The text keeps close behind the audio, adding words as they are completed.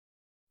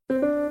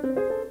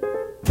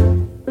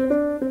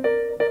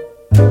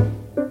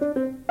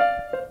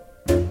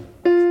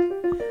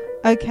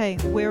Okay,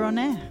 we're on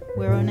air.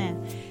 We're on air.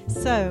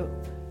 So,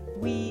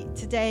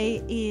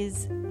 today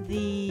is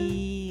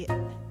the...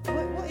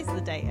 What is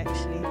the date,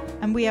 actually?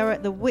 And we are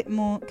at the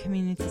Whitmore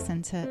Community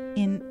Centre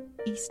in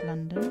East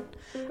London.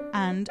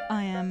 And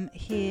I am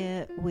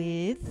here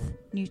with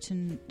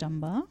Newton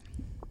Dunbar.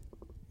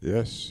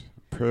 Yes,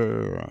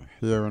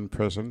 here and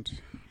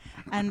present.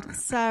 And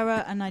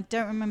Sarah, and I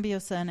don't remember your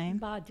surname.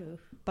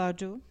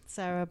 Badu.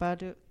 Sarah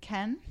Badu.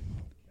 Ken?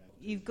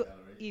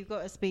 You've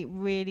got to speak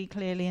really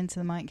clearly into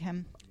the mic,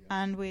 Ken.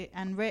 And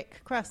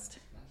Rick Crust.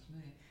 That's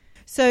me.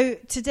 So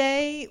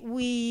today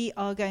we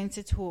are going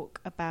to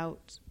talk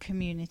about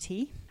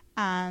community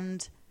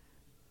and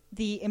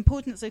the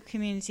importance of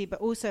community, but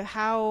also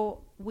how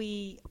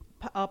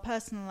our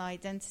personal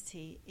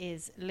identity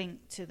is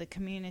linked to the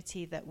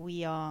community that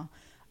we are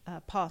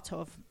part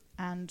of,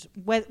 and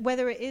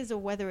whether it is or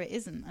whether it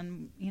isn't,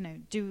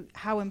 and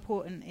how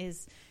important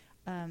is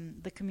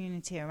the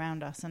community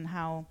around us, and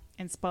how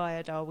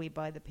inspired are we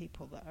by the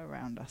people that are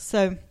around us.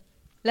 So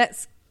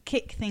let's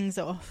kick things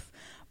off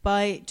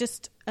by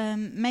just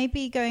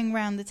maybe going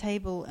around the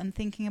table and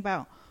thinking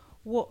about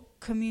what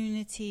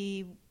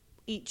community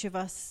each of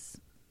us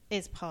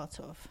is part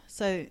of.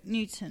 So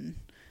Newton,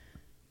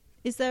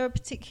 is there a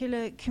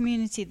particular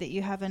community that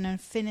you have an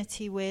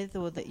affinity with,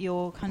 or that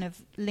you're kind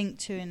of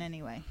linked to in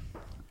any way?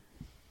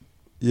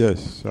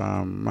 Yes,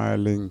 my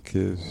link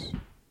is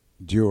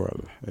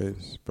dual.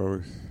 It's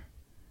both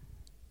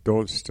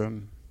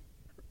Dalston,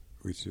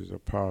 which is a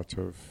part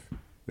of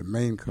the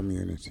main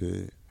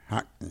community,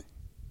 Hackney.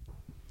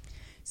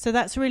 So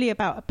that's really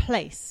about a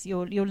place.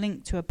 You're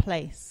linked to a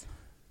place.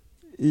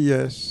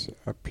 Yes,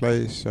 a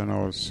place, and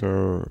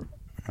also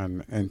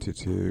an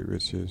entity,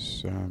 which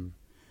is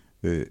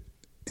the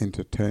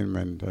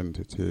entertainment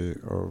entity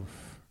of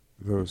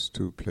those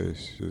two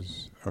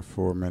places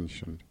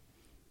aforementioned.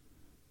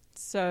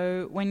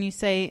 So when you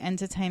say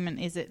entertainment,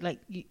 is it like,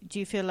 do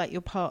you feel like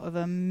you're part of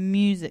a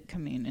music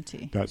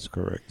community? That's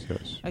correct,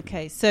 yes.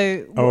 Okay,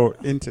 so...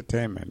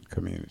 entertainment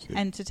community.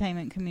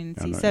 Entertainment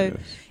community. No, so yes.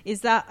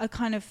 Is that a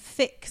kind of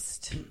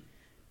fixed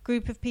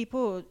group of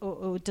people,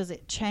 or does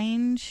it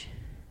change?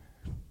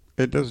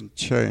 It doesn't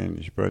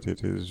change, but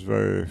it is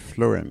very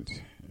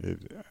fluent.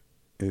 It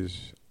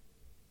is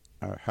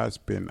has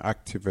been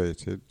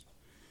activated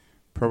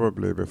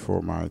probably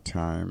before my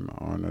time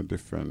on a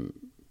different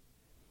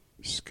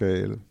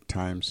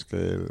time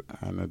scale,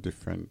 and a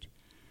different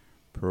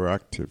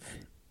proactive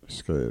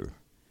scale.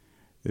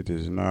 It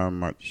is now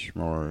much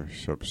more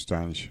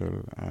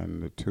substantial,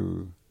 and the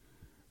two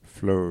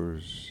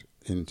flows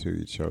into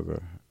each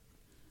other.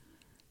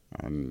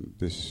 And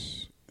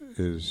this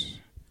is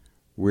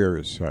where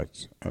it's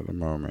at the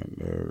moment,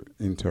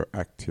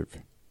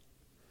 interactive.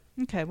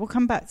 Okay, we'll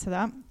come back to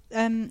that.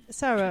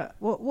 Sarah,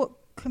 what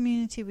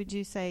community would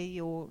you say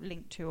you're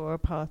linked to or a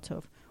part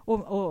of?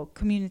 Or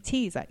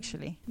communities,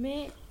 actually?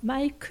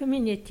 My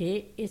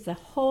community is the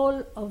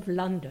whole of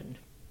London.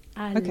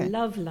 I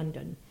love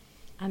London.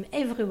 I'm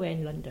everywhere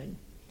in London.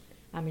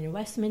 I'm in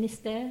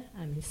Westminster,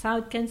 I'm in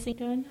South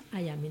Kensington,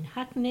 I am in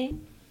Hackney,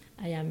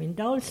 I am in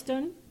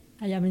Dalston,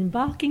 I am in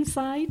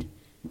Barkingside,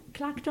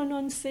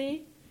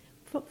 Clacton-on-Sea.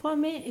 For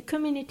me, a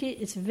community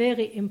is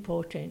very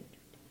important.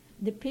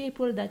 The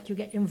people that you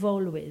get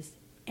involved with,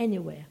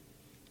 anywhere.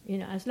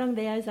 As long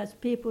as there's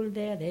people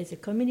there's a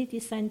community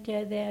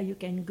center there you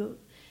can go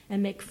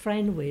and make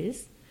friends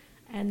with.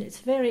 And it's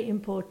very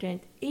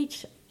important.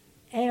 Each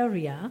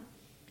area,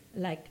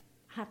 like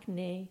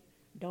Hackney,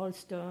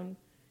 Dalston,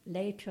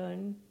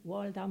 Leighton,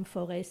 Waltham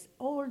Forest,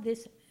 all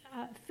this,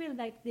 I feel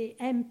like the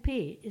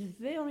MP is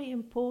very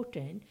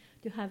important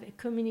to have a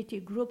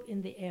community group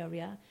in the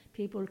area.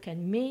 People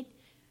can meet,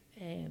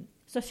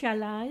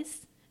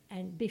 socialize,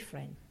 and be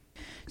friends.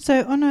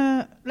 So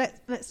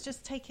let's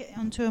just take it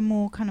onto a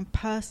more kind of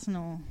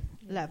personal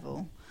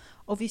level.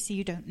 Obviously,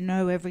 you don't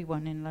know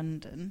everyone in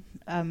London,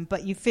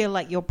 but you feel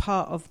like you're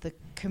part of the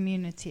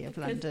community of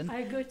London.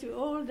 I go to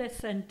all the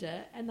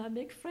centre and I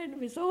make friends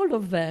with all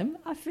of them.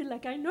 I feel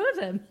like I know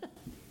them.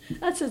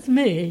 That's just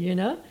me,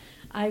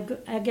 I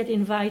get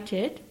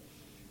invited,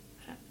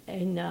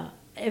 and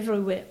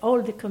everywhere,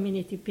 all the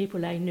community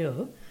people I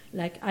know,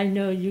 like I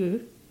know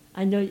you.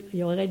 I know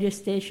your radio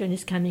station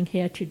is coming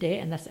here today,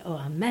 and I say,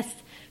 I must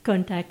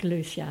contact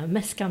Lucia. I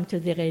must come to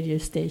the radio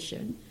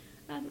station.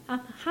 I'm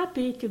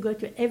happy to go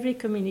to every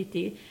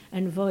community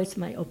and voice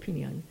my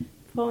opinion.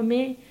 For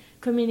me,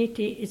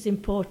 community is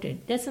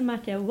important. Doesn't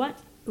matter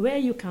where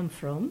you come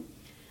from,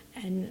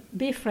 and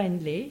be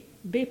friendly,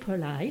 be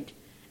polite,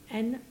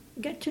 and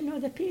get to know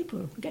the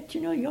people. Get to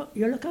know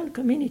your local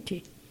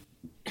community.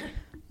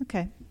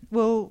 Okay.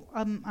 Well,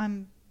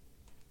 I'm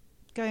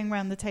going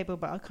around the table,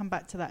 but I'll come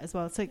back to that as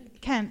well. So,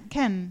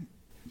 Ken.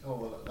 Oh,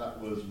 well,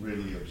 that was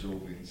really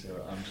absorbing,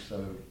 Sarah. I'm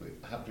so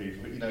happy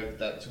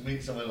that to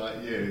meet someone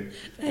like you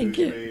who's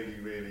really,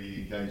 really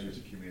engaged with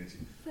the community.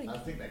 I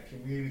think that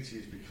community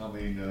is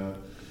becoming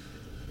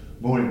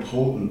more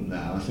important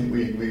now. I think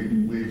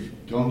we've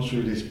gone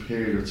through this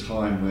period of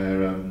time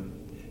where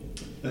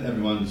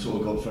everyone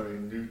sort of got very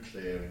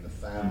nuclear in the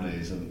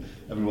families, and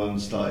everyone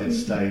started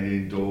staying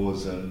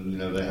indoors, and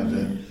they had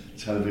their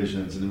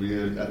televisions, and we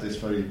had this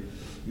very,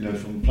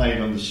 from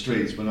playing on the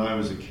streets when I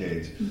was a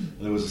kid,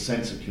 there was a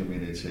sense of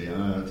community.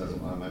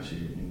 I'm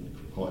actually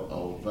quite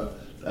old, but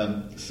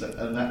and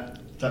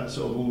that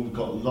sort of all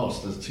got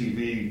lost as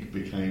TV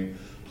became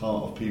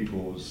part of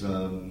people's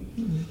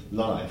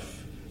life.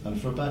 And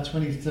for about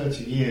 20,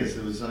 30 years,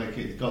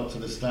 it got to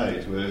the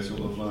stage where sort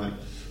of like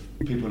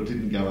people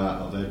didn't go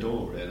out of their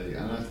door, really.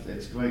 And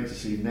it's great to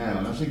see now.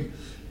 And I think,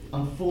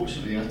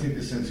 unfortunately,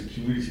 the sense of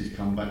community has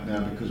come back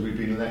now because we've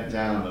been let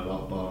down a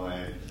lot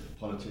by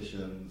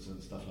politicians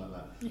and stuff like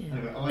that. Yeah.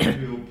 Anyway, I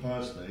feel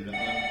personally that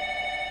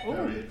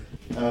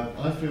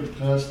I feel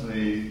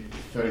personally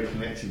very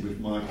connected with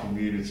my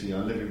community. I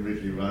live in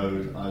Ridley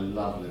Road. I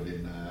love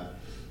living there.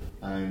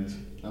 And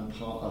I'm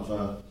part of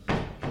a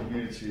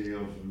community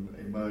of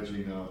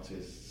emerging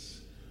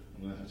artists.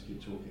 I'm going to have to keep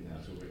talking now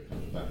until Rick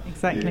comes back.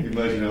 Exactly.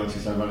 Emerging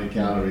artists. I run a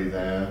gallery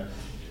there,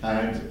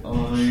 and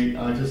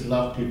I just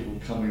love people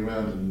coming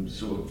around and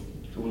sort of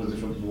all the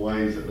different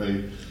ways that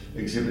they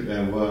exhibit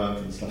their work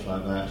and stuff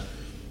like that.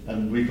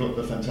 And we've got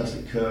the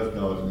fantastic Curve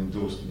Garden in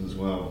Dalston as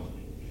well,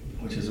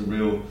 which is a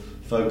real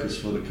focus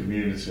for the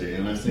community.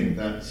 And I think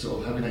that sort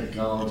of having a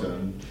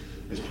garden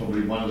is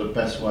probably one of the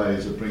best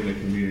ways of bringing the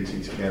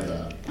community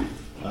together.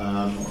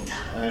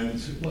 And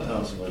what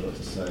else have I got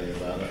to say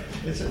about that?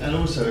 It's a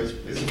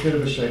bit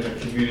of a shame that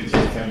communities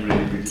can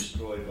really be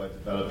destroyed by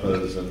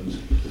developers, and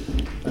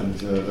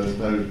there's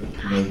no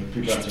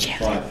people have to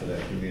fight for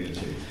their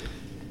community.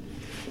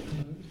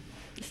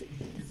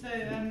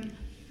 So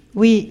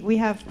we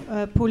have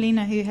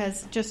Paulina, who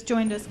has just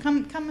joined us.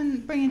 Come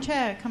and bring a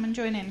chair. Come and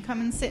join in. Come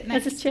and sit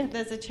next.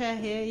 There's a chair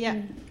here.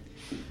 Yeah.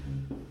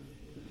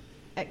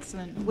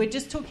 Excellent. We're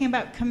just talking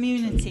about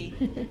community.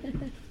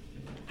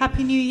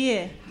 Happy New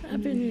Year.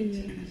 Happy New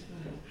Year.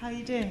 How are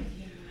you doing?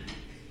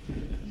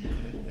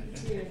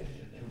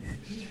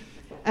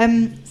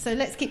 So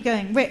let's keep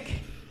going.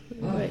 Rick.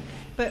 Right.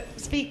 But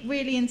speak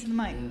really into the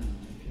mic.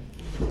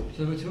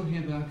 So we're talking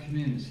about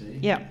community.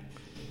 Yeah.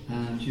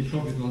 And you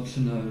probably want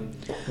to know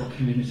what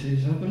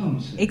communities I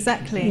belong to.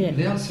 Exactly. Yeah.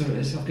 The answer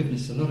is, I've given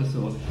this a lot of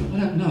thought, I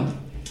don't know.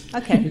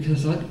 Okay.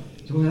 Because the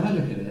way I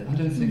look at it, I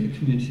don't think a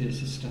community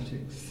is a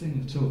static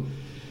thing at all.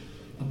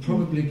 I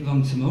probably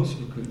belong to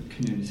multiple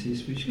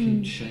communities which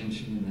keep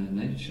changing in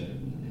their nature,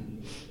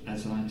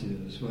 as I do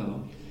as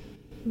well,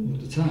 all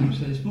the time.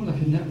 So it's more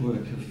like a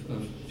network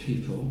of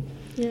people,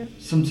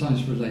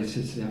 sometimes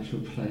related to the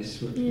actual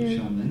place which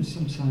I'm in,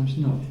 sometimes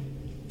not.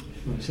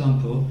 For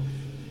example,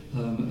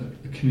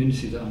 a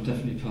community that I'm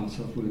definitely part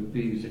of would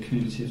be the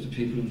community of the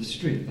people in the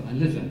street that I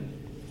live in.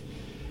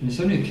 And it's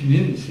only a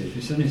community,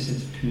 it's only a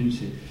sense of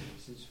community,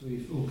 since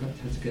we've all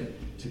had to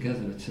get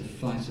together to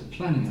fight a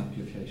planning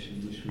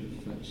application which would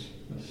affect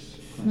us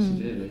quite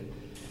severely.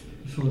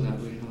 Before that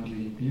we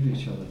hardly knew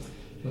each other.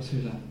 But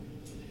through that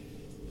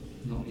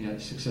not yet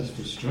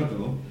successful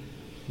struggle,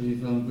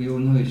 we all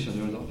know each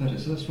other a lot better.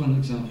 So that's one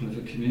example of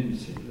a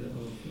community,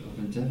 of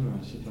endeavour,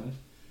 I suppose.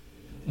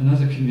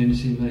 Another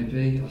community may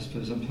be, I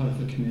suppose I'm part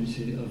of a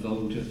community of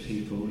older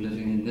people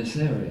living in this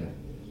area.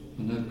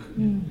 I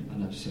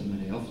know so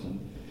many of them.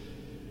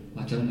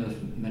 I don't know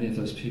if many of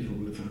those people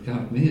would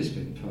regard me as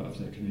being part of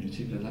their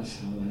community, but that's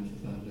how I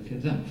look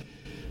at them.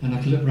 And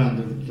I can look around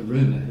the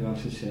room at who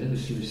else is here.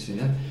 This is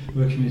Lucia.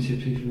 We're a community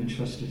of people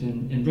interested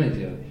in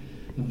radio.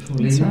 And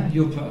Paulina,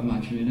 you're part of my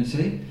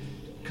community,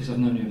 because I've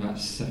known you about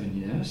 7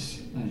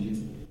 years,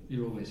 and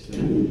you're always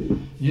there.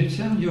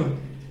 Newtown,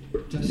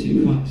 don't see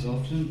you quite as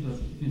often, but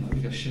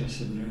we share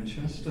similar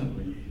interests, don't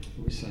we?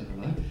 We say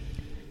hello.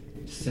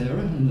 Sarah,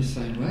 in the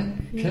same way.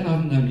 Yeah. Ken, I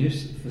haven't known you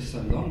for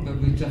so long, but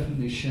we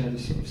definitely share the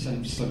sort of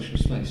same social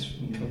space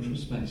and cultural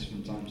space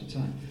from time to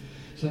time.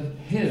 So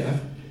here,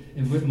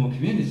 in Whitmore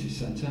Community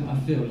Centre, I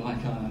feel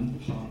like I am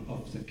part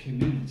of the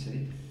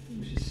community,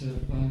 which is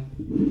served by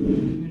the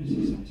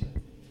Community Centre.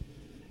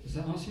 Does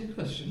that answer your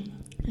question?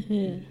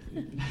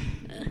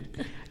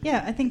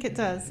 Yeah, I think it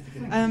does.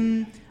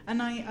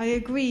 And I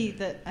agree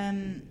that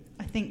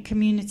I think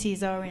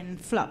communities are in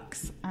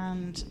flux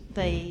and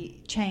they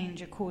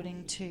change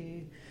according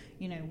to,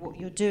 what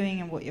you're doing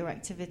and what your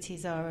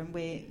activities are, and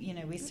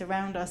we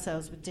surround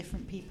ourselves with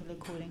different people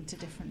according to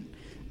different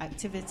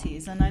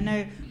activities. And I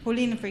know,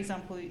 Paulina, for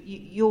example,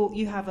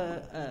 you have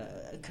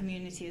a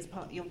community as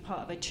you're part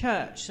of a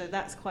church, so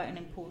that's quite an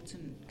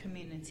important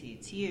community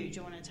to you. Do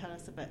you want to tell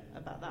us a bit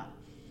about that?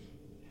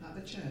 At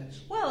the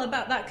church? Well,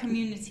 about that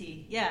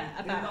community,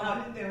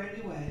 I'm in there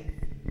anyway.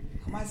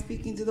 Am I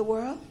speaking to the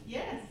world?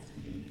 Yes.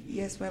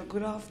 Yes, well,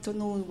 good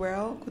afternoon,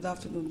 world. Good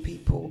afternoon,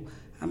 people.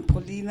 I'm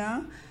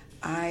Paulina.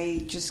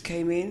 I just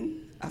came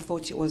in. I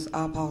thought it was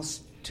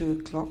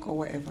 2:30 or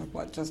whatever,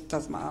 but just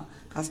doesn't matter.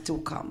 I still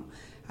come.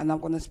 And I'm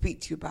going to speak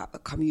to you about the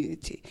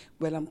community.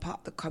 Well, I'm part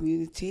of the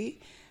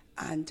community,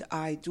 and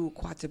I do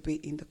quite a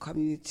bit in the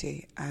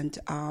community. And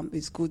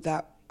it's good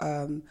that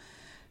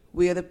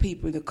we are the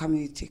people in the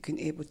community can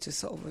able to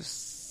sort of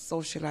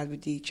socialize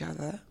with each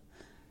other.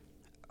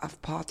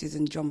 have parties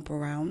and jump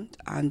around,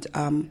 and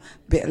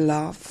bit of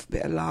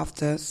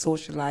laughter,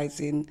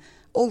 socialising,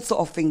 all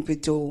sort of things we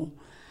do.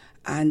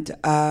 And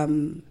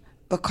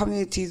the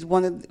community is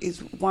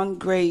one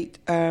great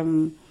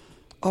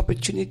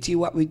opportunity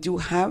what we do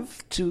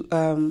have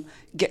to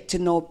get to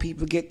know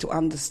people, get to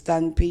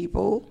understand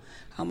people.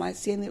 Am I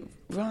saying it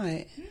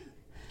right?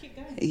 Keep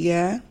going.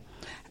 Yeah.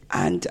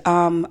 And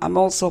I'm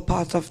also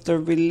part of the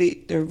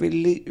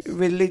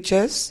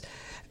religious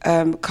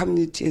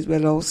community as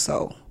well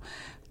also,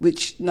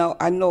 which now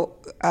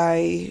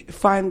I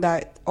find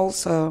that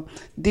also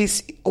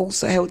this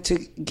also helps to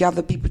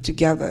gather people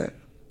together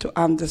to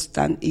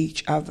understand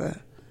each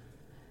other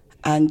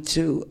and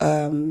to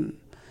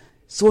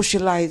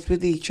socialize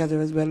with each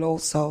other as well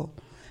also.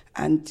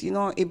 And,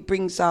 it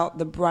brings out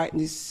the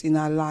brightness in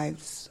our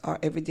lives, our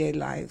everyday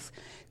lives,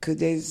 because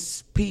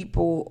there's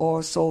people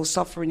also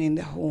suffering in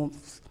their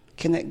homes,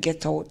 cannot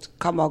get out,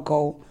 come or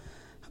go,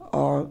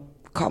 or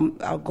come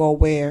or go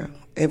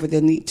wherever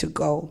they need to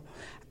go.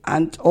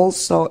 And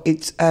also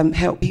it's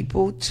help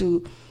people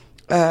to,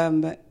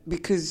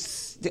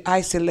 because the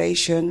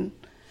isolation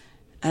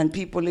and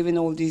people live in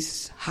all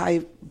these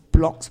high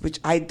blocks, which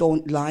I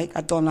don't like.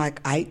 I don't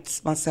like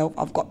heights myself.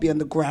 I've got to be on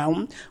the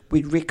ground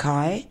with Rick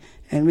High.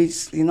 And we,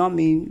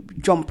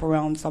 jump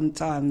around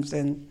sometimes,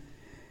 and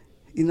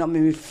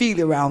we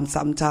feel around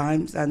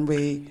sometimes, and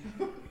we,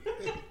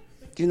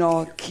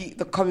 keep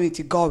the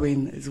community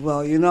going as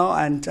well,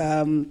 and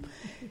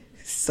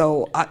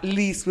so at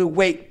least we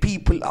wake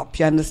people up,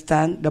 you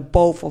understand, the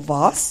both of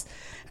us,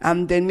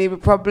 and then maybe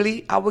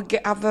probably I will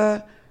get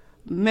other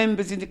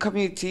members in the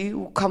community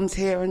who comes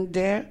here and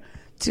there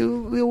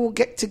we will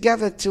get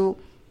together to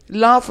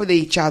laugh with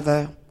each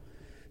other.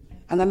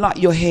 And I like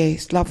your hair,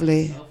 it's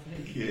lovely.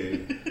 Thank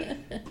you.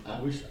 I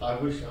wish I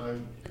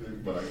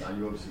could. Well,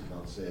 you obviously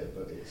can't see it,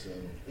 but it's.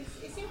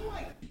 It's in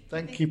white.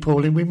 Thank you,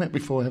 Pauline. We met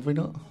before, have we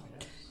not?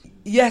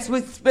 Yes,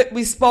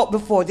 we spoke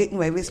before, didn't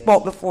we? We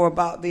spoke before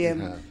about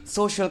the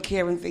social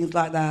care and things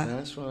like that.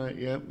 That's right.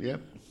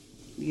 Yep.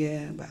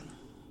 Yeah, but.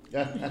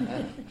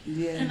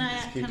 Yeah.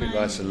 Keep it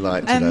nice and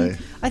light today.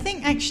 I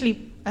think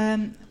actually,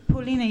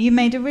 Paulina, you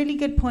made a really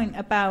good point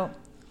about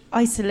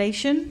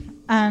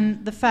isolation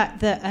and the fact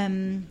that,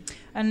 and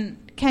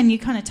Ken, you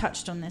kind of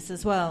touched on this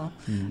as well,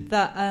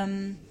 that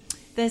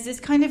there's this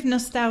kind of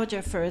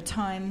nostalgia for a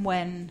time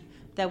when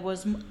there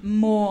was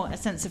more a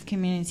sense of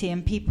community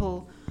and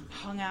people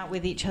hung out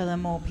with each other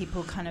more,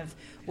 people kind of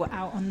were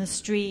out on the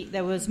street,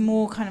 there was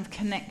more kind of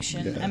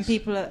connection, and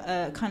people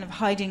are kind of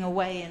hiding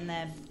away in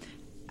their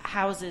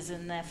houses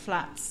and their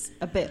flats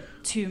a bit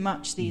too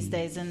much these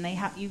days, and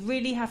you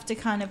really have to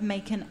kind of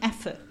make an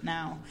effort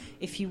now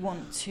if you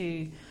want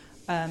to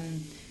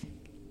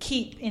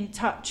keep in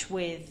touch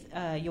with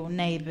your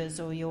neighbours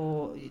or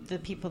the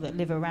people that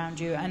live around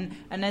you. And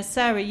as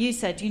Sarah, you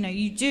said,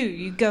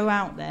 you go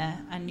out there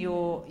and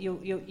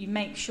you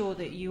make sure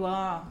that you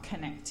are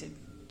connected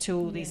to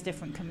all these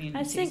different communities.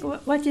 I think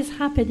what is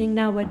happening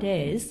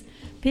nowadays,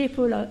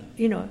 people are,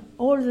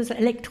 all those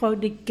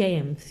electronic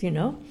games,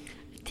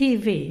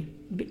 TV.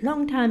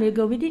 Long time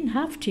ago, we didn't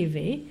have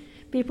TV.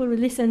 People would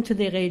listen to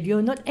the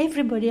radio. Not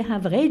everybody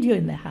have radio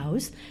in the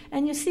house.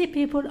 And you see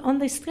people on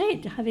the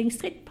street having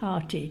street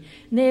party,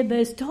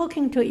 neighbors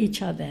talking to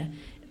each other,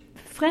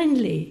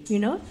 friendly,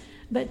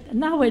 But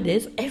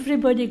nowadays,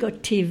 everybody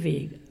got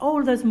TV,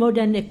 all those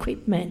modern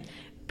equipment,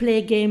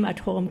 play game at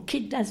home.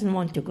 Kid doesn't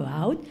want to go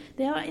out.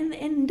 They are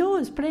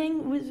indoors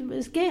playing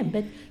with game.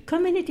 But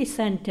community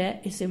center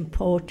is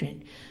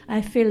important.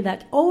 I feel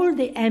that all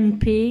the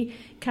MP,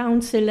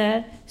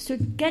 councillor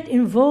should get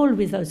involved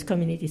with those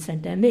community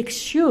center. Make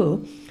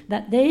sure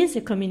that there is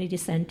a community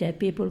center.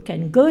 People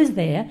can go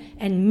there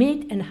and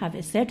meet and have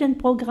a certain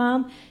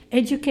program,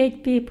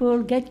 educate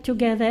people, get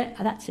together.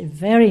 That's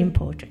very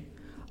important.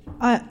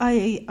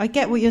 I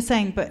get what you're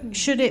saying, but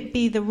should it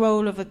be the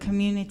role of a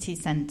community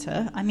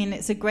centre? I mean,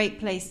 it's a great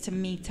place to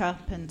meet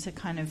up and to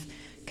kind of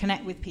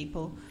connect with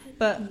people,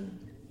 but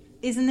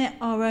isn't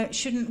it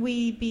shouldn't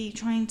we be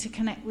trying to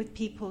connect with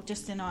people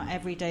just in our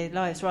everyday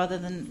lives rather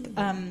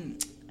than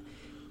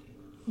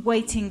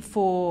waiting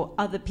for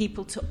other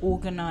people to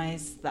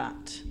organise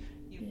that?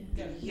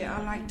 Yeah,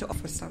 I'd like to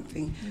offer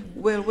something.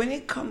 Well, when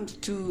it comes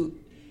to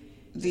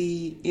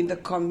in the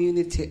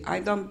community,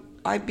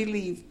 I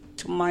believe,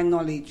 to my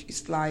knowledge,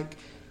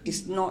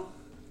 it's not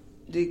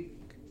the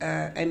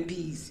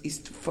MPs, it's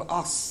for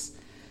us,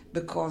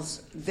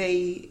 because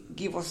they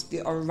give us the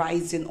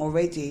horizon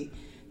already.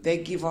 They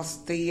give us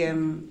the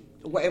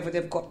whatever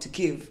they've got to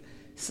give.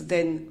 So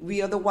then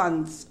we are the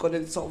ones going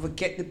to sort of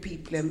get the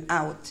people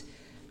out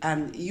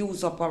and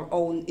use up our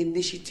own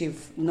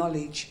initiative,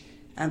 knowledge,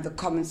 and the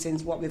common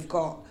sense, what we've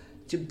got,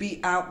 to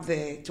be out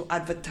there, to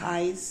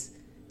advertise,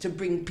 to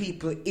bring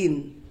people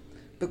in,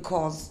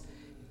 because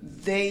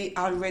they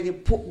already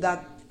put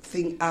that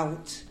thing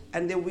out,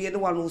 and then we're the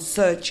one who's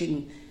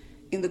searching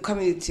in the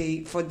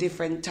community for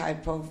different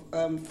type of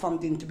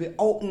funding to be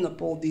open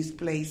up all these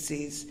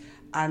places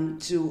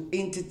and to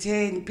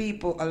entertain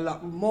people a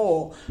lot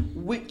more,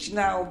 which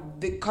now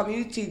the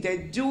community, they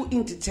do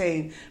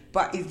entertain,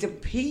 but it's the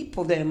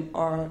people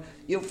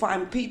you'll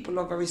find people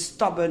are very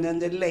stubborn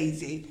and they're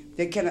lazy.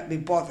 They cannot be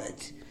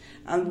bothered.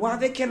 And while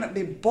they cannot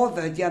be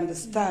bothered, you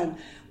understand,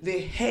 the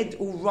head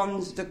who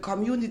runs the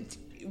community,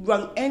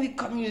 run any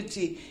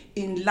community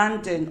in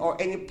London or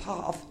any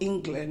part of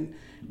England,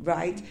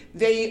 right?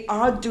 They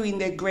are doing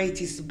their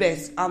greatest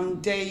best,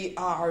 and they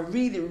are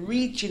really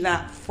reaching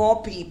out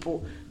for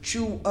people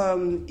through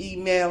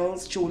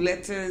emails, through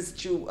letters,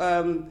 through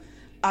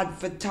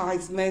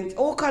advertisement,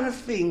 all kind of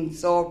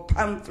things, or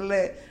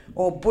pamphlet,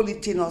 or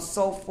bulletin, or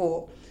so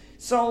forth.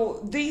 So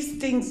these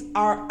things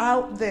are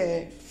out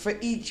there for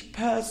each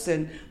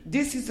person.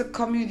 This is a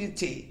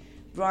community,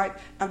 right?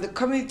 And the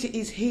community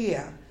is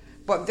here.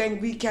 But then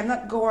we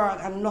cannot go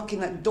out and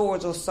knocking at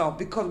doors or so,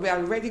 because we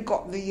already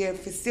got the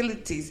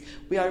facilities.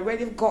 We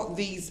already got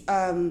these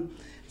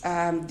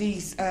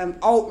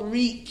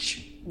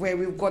outreach where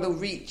we've got to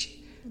reach.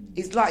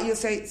 It's like you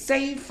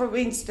say for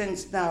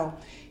instance now,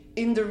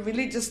 in the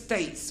religious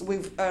states,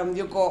 with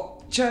you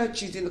got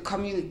churches in the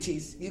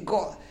communities. You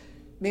got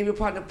maybe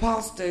part of the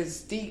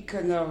pastors,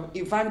 deacon or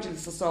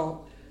evangelists or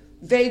so.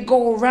 They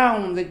go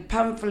around with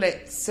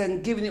pamphlets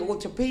and giving it all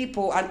to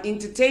people and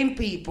entertain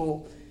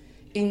people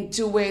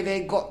into where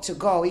they got to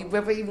go,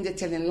 whether even they're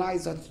telling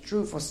lies or the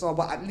truth or so,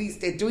 but at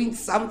least they're doing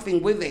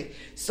something with it.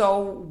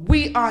 So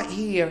we are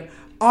here,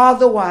 are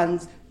the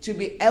ones to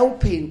be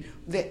helping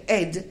the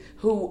Ed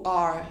who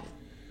are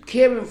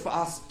caring for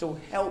us to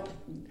help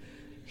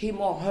him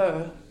or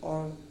her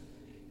or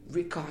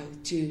Ricky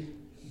to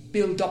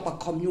build up a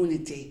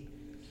community.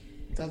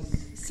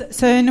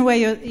 So in a way,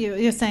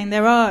 you're saying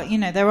there are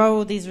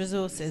all these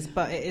resources,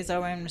 but it is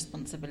our own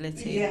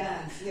responsibility.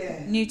 Yeah.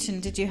 Newton,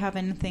 did you have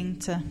anything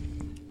to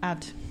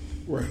add?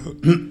 Well,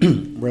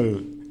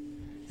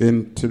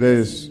 in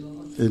today's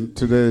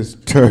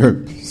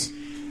terms,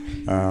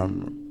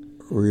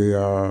 we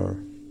are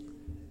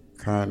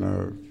kind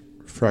of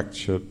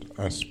fractured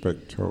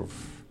aspect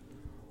of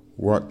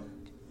what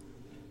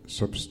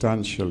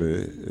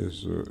substantially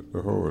is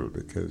the whole,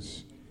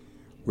 because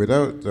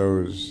without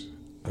those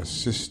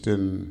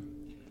assisting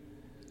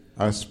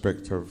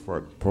aspect of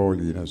what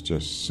Pauline has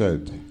just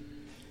said,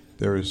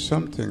 there is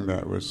something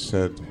that was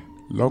said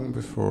long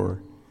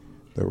before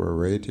there were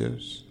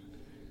radios,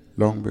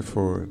 long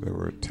before there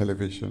were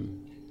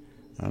television,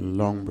 and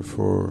long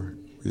before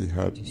we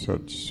had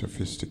such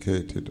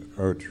sophisticated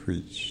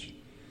outreach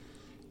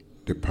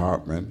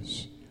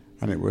departments.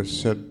 And it was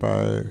said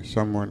by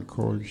someone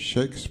called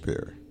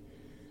Shakespeare.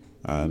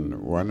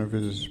 And one of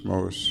his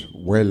most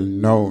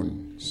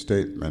well-known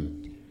statements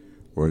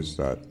was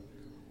that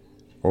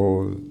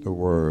all the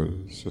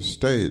world's a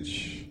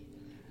stage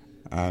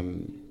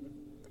and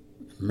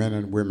men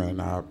and women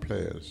are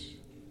players.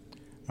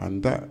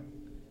 And that,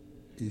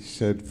 he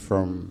said,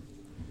 from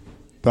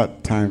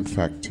that time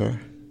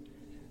factor,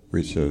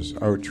 which has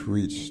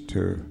outreached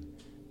to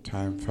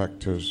time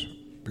factors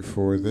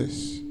before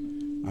this,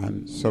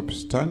 and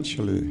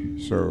substantially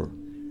so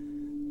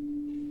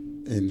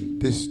in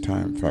this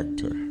time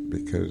factor,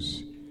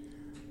 because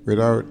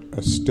without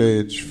a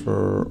stage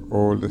for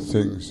all the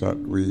things that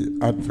we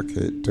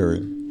advocate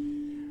doing,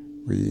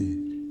 we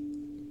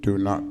do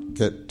not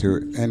get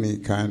to any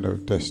kind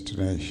of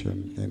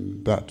destination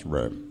in that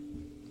realm.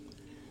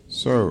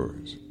 So,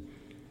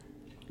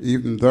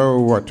 even though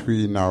what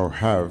we now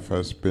have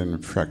has been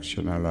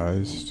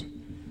fractionalized,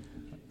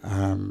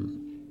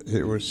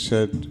 it was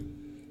said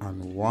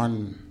on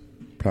one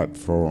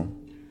platform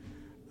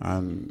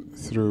and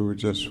through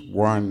just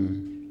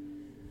one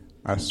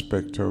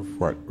aspect of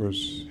what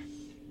was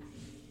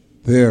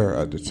there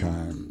at the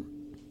time,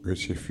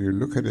 which if you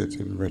look at it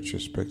in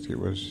retrospect, it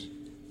was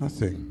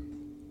nothing.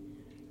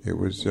 It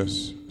was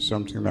just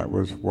something that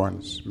was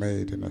once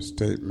made in a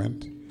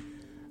statement,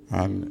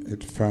 and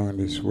it found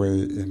its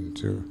way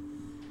into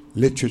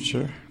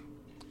literature,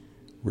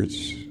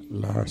 which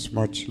lasts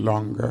much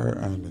longer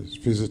and is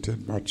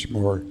visited much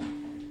more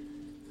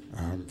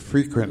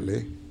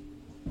frequently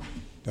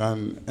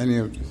than any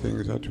of the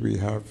things that we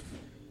have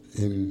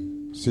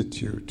in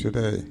situ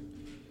today.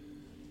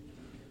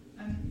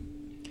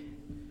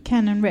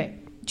 Ken and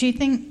Rick, do you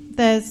think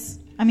there's,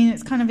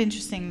 it's kind of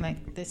interesting,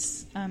 like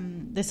this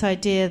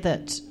idea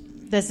that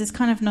there's this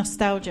kind of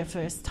nostalgia for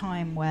this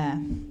time where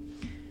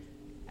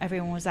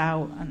everyone was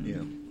out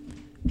and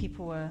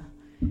people were,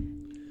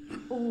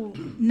 all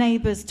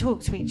neighbours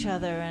talked to each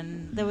other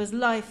and there was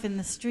life in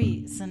the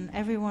streets and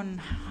everyone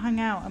hung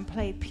out and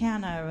played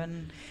piano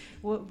and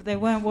they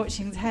weren't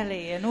watching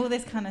telly and all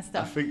this kind of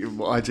stuff. I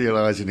think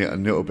idealising it a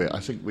little bit, I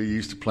think we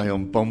used to play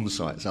on bomb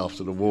sites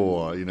after the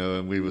war,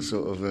 and we were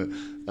sort of,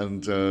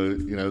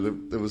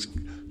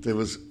 there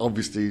was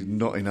obviously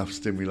not enough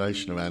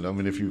stimulation around. I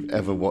mean, if you've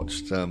ever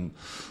watched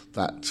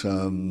that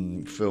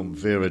film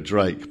Vera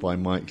Drake by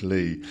Mike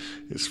Leigh,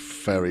 it's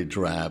very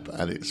drab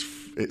and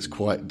it's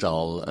quite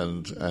dull,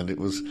 and it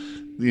was,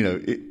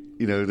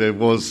 there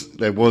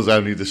was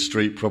only the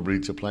street probably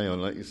to play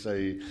on, like you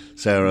say,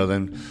 Sarah.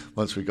 Then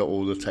once we got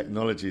all the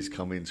technologies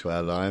come into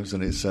our lives,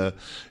 and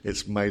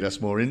it's made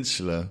us more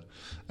insular.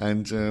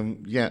 And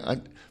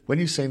when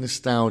you say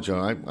nostalgia,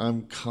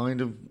 I'm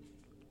kind of.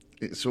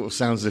 It sort of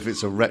sounds as if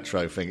it's a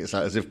retro thing. It's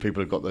like as if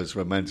people have got this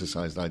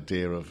romanticised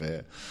idea of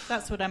it.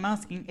 That's what I'm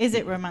asking. Is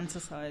it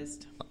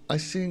romanticised? I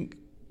think,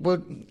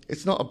 well,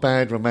 it's not a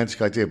bad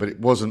romantic idea, but it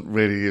wasn't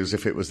really as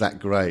if it was that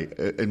great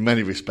in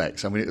many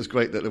respects. I mean, it was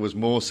great that there was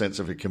more sense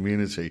of a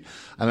community.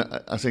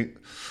 And I think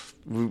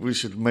we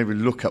should maybe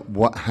look at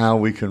how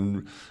we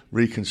can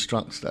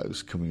reconstruct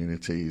those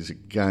communities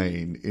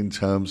again in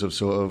terms of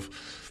sort of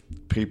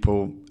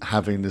people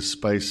having this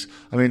space.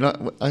 I mean,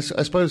 I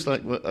suppose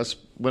like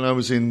when I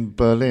was in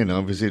Berlin,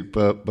 I visited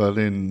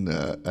Berlin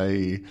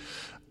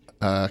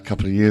a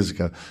couple of years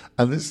ago,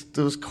 and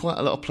there was quite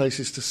a lot of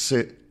places to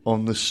sit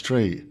on the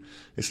street.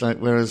 It's like,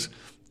 whereas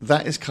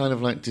that is kind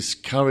of like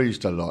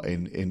discouraged a lot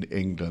in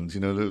England.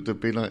 There'd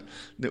be like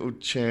little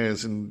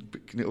chairs and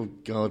little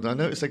garden. I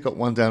noticed they got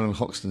one down on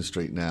Hoxton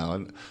Street now,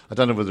 and I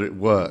don't know whether it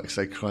works.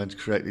 They try to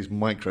create these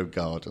micro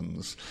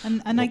gardens.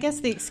 And I guess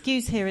the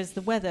excuse here is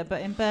the weather,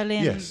 but in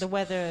Berlin the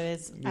weather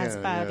is as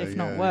bad, if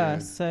not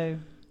worse. So.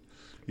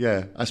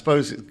 Yeah, I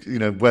suppose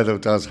weather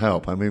does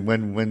help. I mean,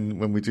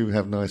 when we do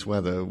have nice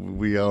weather,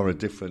 we are a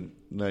different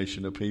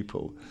nation of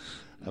people.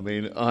 I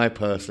mean, I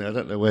personally, I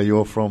don't know where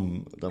you're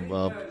from,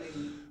 Dunbar.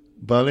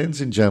 Berlin's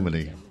in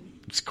Germany.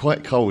 It's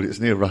quite cold. It's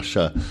near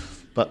Russia,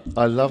 but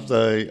I love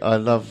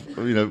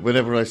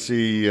whenever I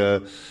see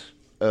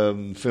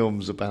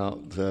films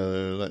about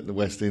like the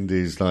West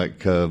Indies,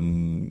 like I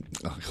can't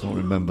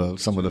remember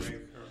some of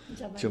the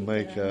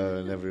Jamaica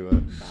and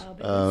everywhere.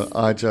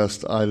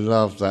 I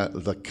love that,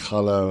 the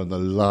colour and the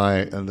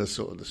light and the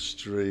sort of the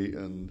street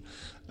and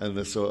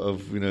the sort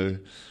of the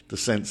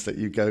sense that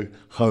you go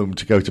home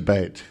to go to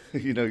bed.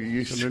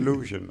 It's an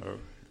illusion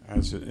of.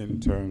 As in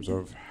terms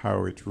of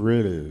how it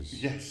really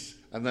is. Yes,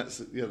 and this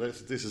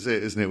is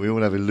it, isn't it? We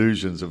all have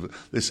illusions of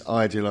this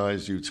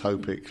idealised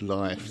utopic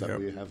life that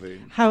we're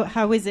having.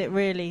 How is it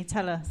really?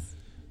 Tell us.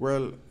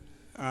 Well,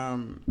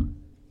 the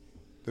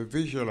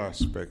visual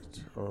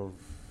aspect of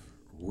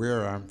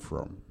where I'm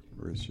from,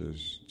 which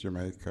is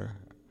Jamaica,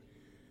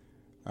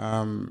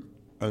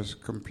 has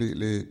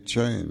completely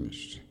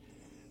changed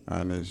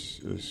and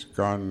is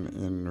gone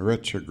in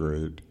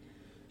retrograde,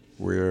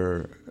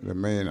 where the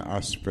main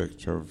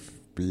aspect of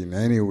being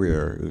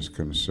anywhere is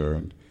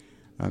concerned,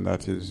 and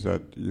that is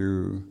that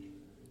you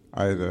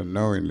either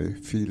knowingly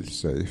feel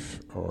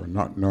safe or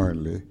not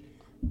knowingly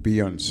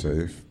be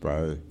unsafe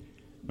by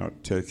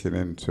not taking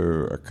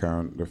into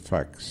account the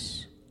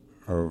facts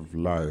of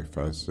life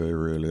as they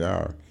really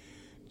are.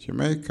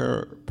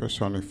 Jamaica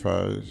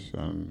personifies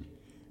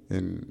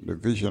in the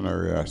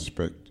visionary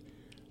aspect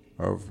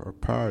of a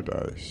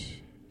paradise,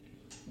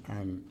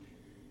 and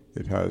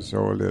it has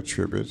all the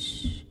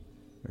attributes,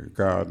 the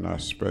garden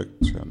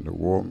aspect and the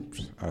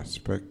warmth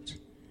aspect,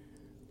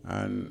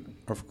 and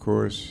of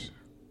course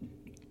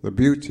the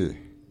beauty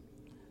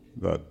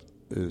that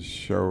is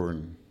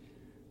shown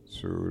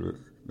through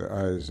the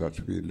eyes that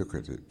we look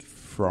at it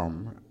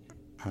from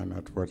and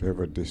at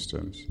whatever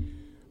distance.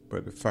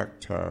 But the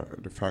fact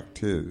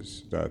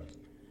is that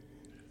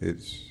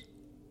it's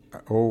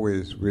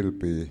always will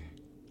be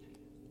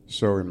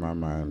so in my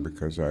mind,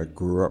 because I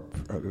grew up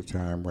at the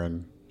time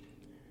when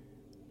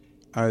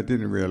I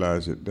didn't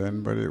realize it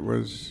then, but it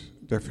was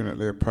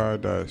definitely a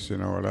paradise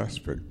in all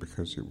aspects,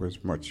 because it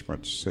was much,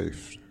 much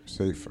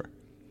safer.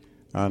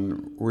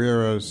 And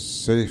whereas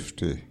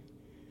safety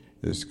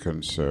is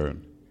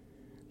concerned,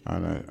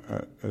 and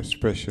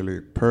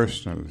especially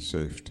personal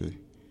safety,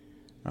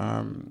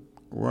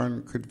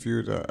 one could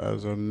view that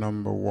as a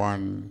number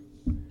one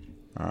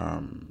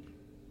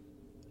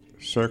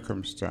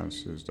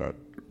circumstances that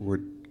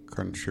would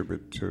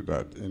contribute to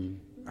that in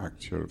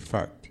actual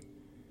fact.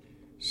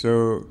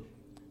 So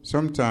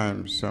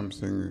sometimes some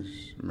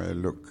things may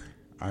look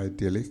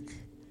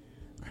idyllic,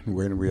 and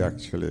when we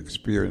actually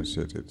experience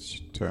it, it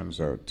turns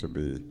out to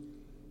be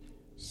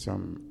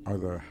some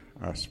other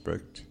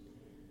aspect.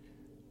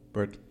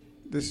 But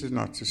this is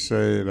not to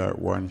say that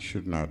one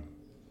should not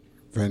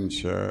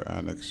venture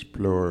and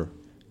explore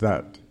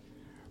that,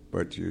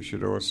 but you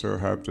should also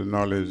have the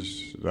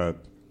knowledge that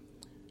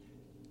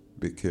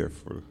be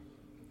careful.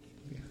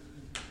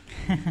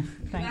 Can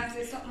I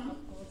say something?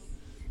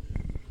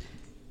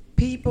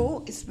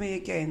 People, it's me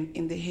again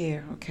in the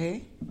here,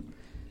 okay?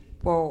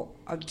 Well,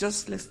 I've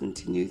just listened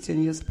to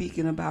Newton. You're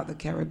speaking about the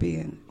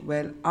Caribbean.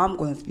 Well, I'm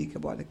going to speak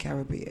about the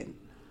Caribbean,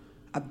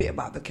 a bit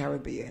about the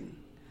Caribbean.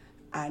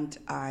 And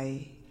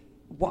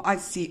what I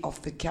see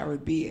of the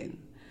Caribbean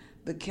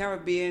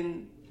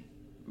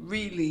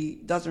really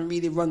doesn't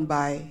really run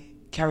by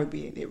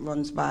Caribbean. It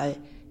runs by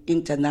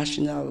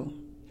international,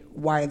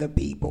 wider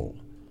people.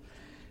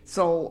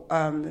 So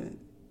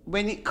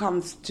when it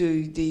comes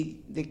to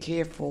the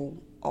careful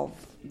of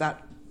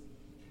that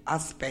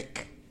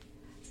aspect,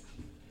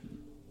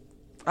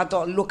 I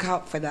don't look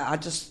out for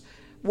that.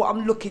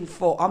 I'm looking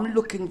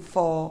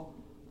for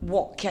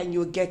what can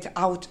you get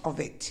out of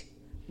it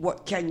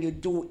what can you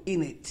do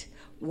in it?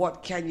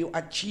 What can you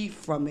achieve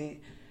from it?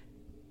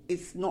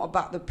 It's not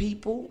about the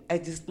people.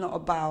 It's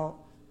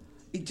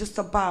just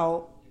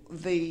about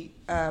the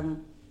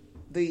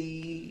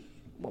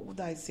what would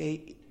I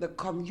say? The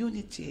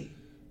community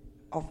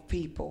of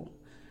people.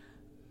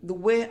 The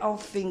way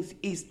of things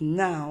is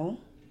now,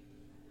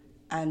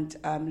 and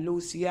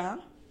Lucia,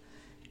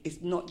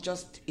 it's not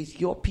just, it's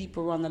your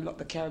people run a lot of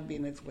the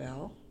Caribbean as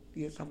well.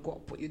 Yes, I've got to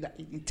put you that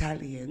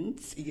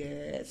Italians,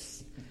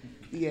 yes.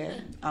 Yeah,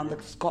 and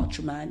the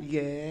Scotchman,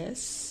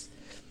 yes.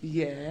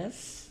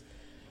 Yes,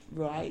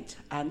 right.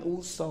 And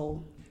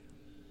also,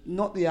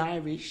 not the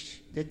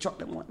Irish, they took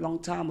them a long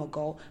time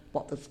ago,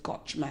 but the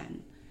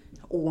Scotchman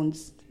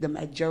owns the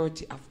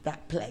majority of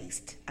that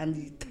place, and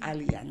the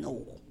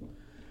Italiano.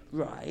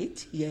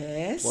 Right,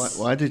 yes.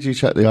 Why did you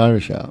chuck the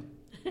Irish out?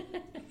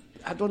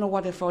 I don't know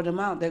why they throw them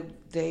out.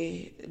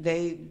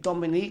 They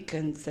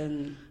Dominicans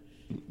and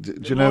do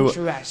you know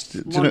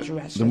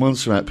the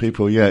Montserrat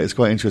people? Yeah, it's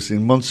quite interesting.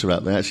 In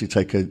Montserrat, they actually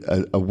take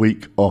a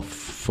week off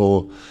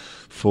for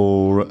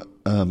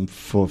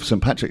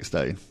St. Patrick's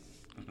Day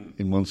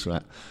in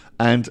Montserrat.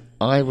 And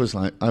I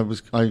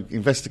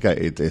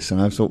investigated this,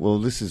 and I thought, well,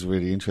 this is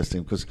really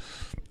interesting because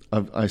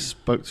I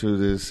spoke to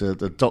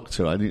the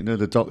doctor. I didn't know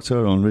the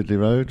doctor on Ridley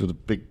Road, or the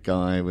big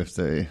guy with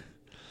the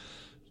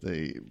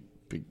big.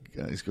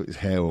 He's got his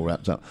hair all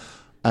wrapped up,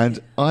 and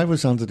I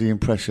was under the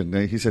impression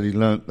he said in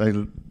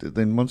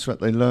Montserrat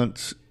they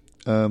learnt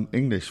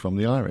English from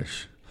the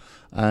Irish,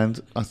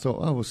 and I thought,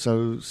 oh, well,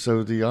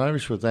 so the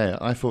Irish were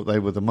there. I thought they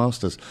were the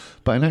masters,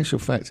 but in actual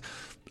fact,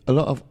 a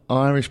lot of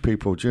Irish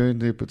people during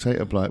the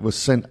Potato Blight were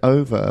sent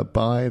over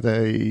by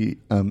the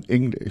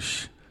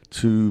English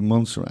to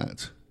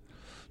Montserrat.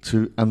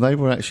 And they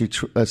were actually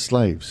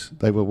slaves.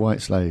 They were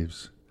white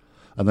slaves,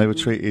 and they were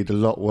treated a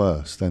lot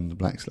worse than the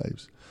black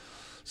slaves.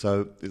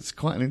 So it's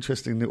quite an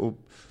interesting little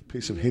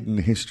piece of hidden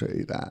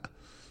history, that.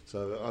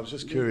 So I was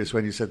just curious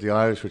when you said the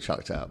Irish were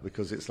chucked out,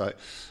 because it's like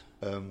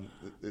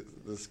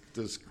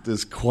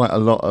there's quite a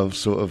lot of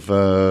sort of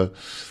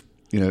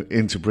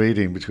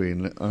interbreeding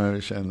between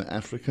Irish and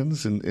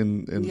Africans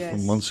in yes.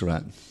 from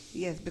Montserrat.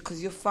 Yes,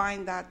 because you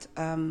find that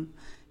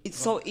it's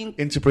so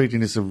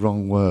interbreeding is the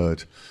wrong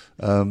word.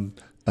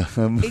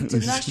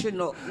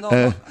 International,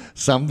 no.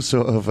 Some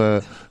sort of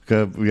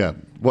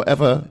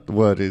whatever the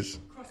word is.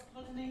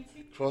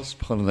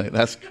 Cross-pollinate.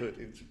 That's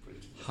good.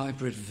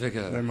 Hybrid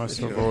vigor. They must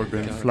have all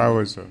been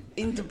flowers.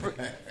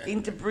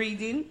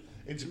 Interbreeding.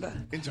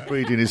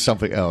 Interbreeding is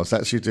something else.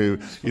 That's you do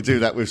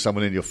that with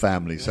someone in your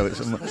family. So it's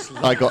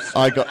I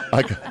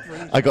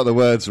got the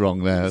words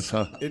wrong there.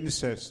 So.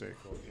 Incest.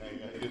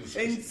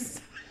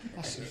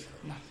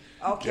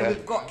 Okay,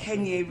 we've got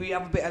Kenya. We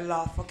have a bit of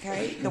laugh,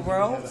 okay? The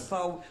world,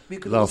 so we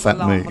could laugh also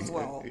laugh me as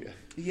well.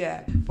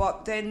 Yeah,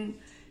 but then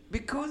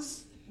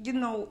because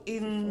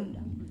in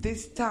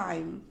this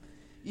time,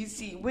 you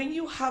see, when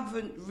you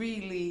haven't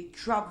really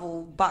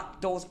travelled back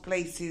those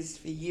places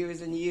for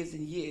years and years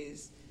and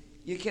years,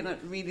 you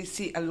cannot really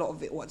see a lot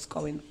of it, what's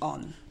going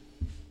on.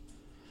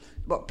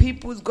 But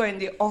people's going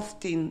there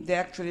often, they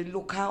actually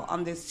look out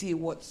and they see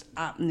what's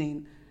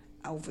happening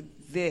over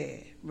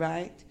there,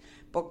 right?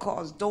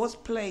 Because those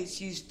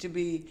places used to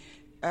be,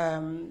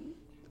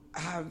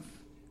 have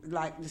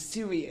like the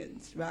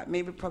Syrians, right?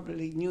 Maybe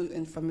probably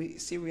Newton from the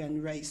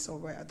Syrian race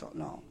or I don't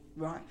know,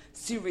 right?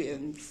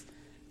 Syrians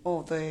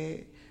or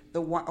the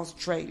white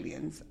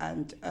Australians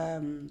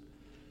and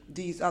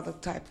these other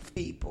type of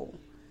people,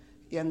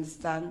 you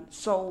understand?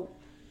 So,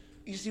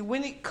 you see,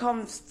 when it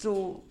comes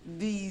to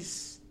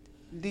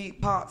the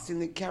parts in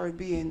the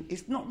Caribbean,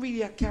 it's not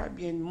really a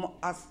Caribbean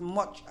as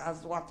much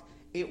as what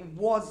it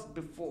was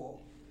before.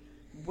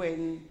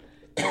 When,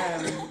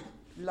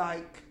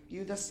 like,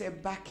 you just say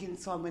back in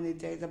so many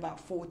days, about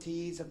 40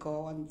 years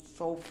ago and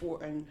so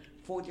forth, and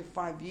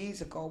 45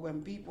 years ago,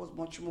 when people was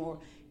much more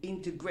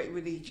integrated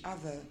with each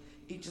other,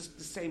 it's just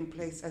the same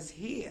place as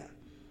here.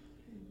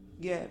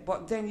 Yeah,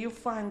 but then you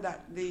find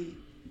that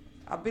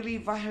I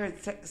believe I heard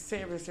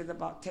Sarah said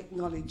about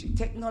technology.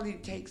 Technology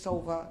takes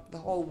over the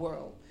whole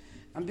world.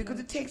 And because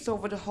it takes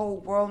over the whole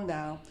world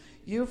now,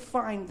 you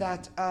find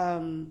that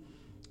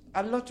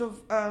a lot of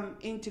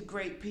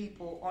integrate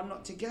people are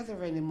not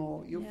together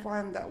anymore. You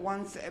find that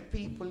one set of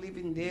people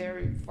living there,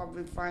 you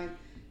probably find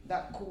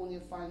that corner, you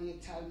find the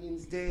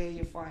Italians there,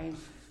 you find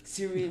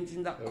Syrians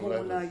in that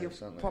corner, you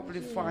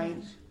probably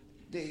find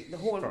the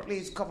whole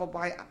place covered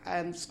by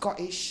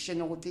Scottish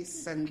and all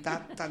this and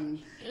that,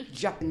 and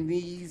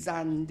Japanese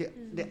and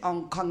the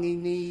Hong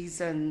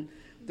Kongese and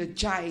the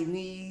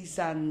Chinese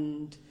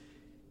and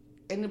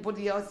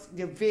anybody else,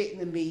 the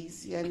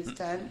Vietnamese, you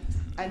understand,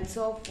 and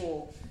so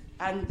forth.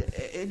 And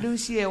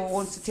Lucia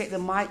wants to take the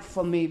mic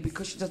from me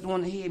because she doesn't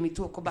want to hear me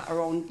talk about her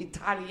own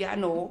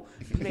Italiano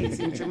place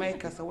in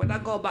Jamaica. So when I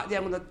go back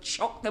there, I'm going to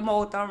chuck them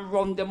out and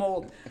run them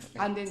out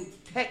and then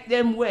take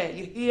them where?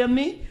 You hear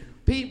me?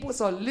 People,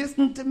 so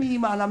listen to me,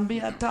 man. I'm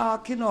being a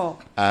talk,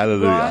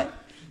 Hallelujah. Right?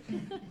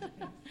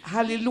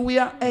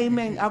 Hallelujah,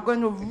 amen. I'm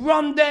going to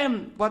run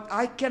them, but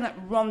I cannot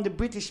run the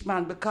British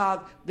man because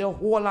they'll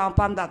hold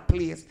on that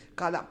place,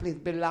 because that place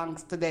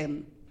belongs to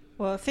them.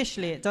 Well,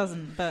 officially it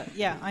doesn't, but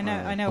yeah, I know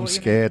I'm what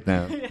scared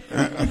now.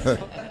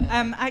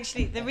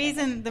 Actually, the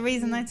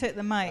reason I took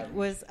the mic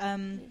was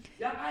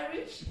You're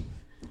Irish?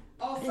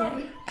 Oh,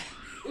 sorry.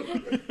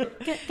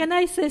 Can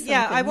I say something?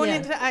 Yeah, I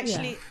wanted to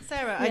actually,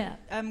 Sarah.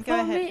 Go For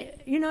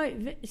ahead.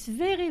 me, it's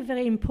very,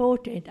 very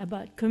important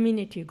about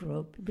community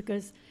group,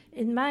 because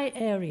in my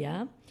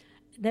area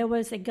there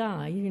was a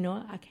guy.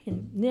 I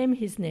can name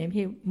his name.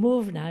 He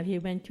moved now. He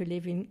went to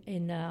live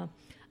in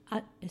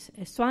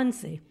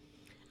Swansea.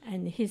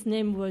 And his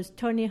name was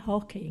Tony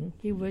Hawking.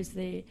 He was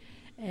the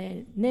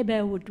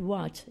Neighbourhood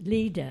Watch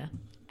leader.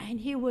 And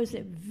he was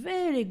a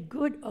very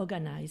good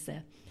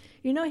organizer.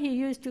 He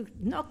used to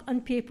knock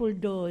on people's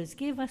doors,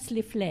 give us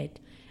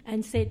leaflet,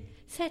 and said,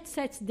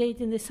 such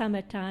date in the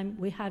summertime,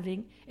 we're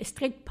having a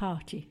street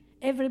party.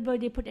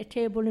 Everybody put a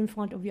table in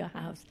front of your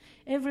house.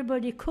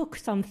 Everybody cook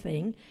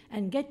something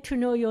and get to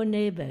know your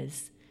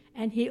neighbours.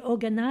 And he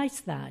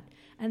organized that.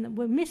 And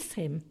we missed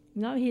him.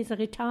 Now he's a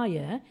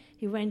retired.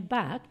 He went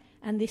back.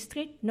 And the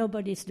street,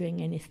 nobody's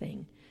doing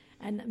anything.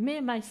 And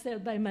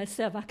by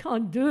myself, I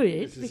can't do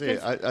it. This is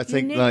it. I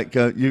think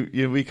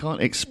we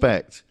can't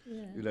expect,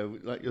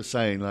 like you're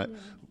saying,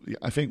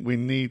 I think we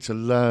need to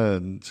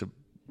learn to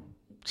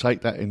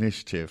take that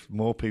initiative.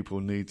 More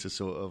people need to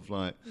sort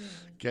of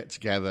get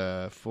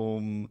together,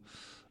 form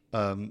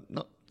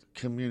not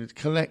community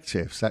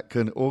collectives that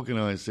can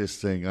organise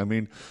this thing. I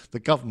mean,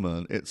 the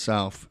government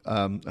itself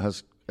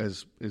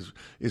is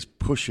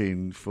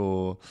pushing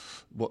for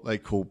what they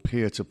call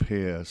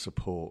peer-to-peer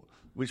support,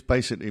 which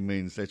basically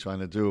means they're trying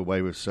to do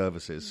away with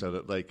services so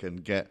that they can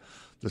get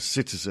the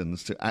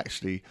citizens to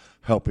actually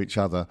help each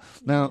other.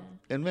 Now,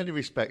 in many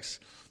respects,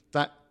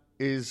 that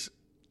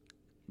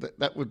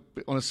would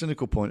be, on a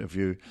cynical point of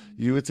view,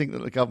 you would think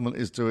that the government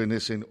is doing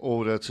this in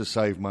order to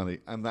save money,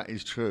 and that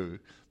is true.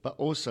 But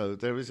also,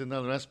 there is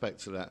another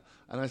aspect to that,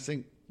 and I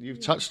think you've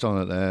touched on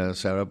it there,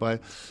 Sarah, by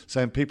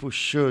saying people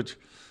should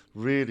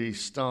really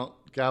start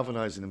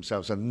galvanising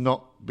themselves and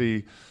not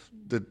be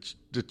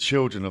the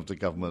children of the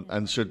government,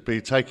 and should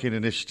be taking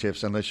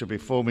initiatives, and they should be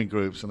forming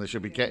groups, and they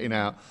should be getting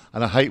out.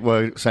 And I hate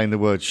saying the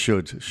word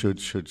should.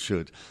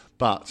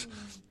 But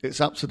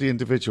it's up to the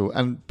individual.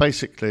 And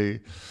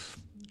basically,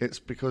 it's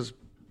because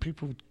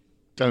people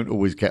don't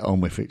always get on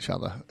with each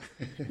other.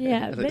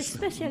 Yeah, but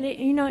especially,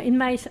 in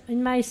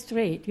my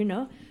street,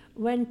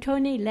 when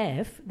Tony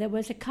left, there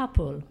was a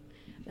couple.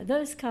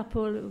 Those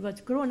couple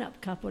was grown-up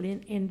couple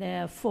in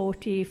their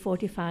 40,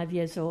 45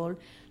 years old,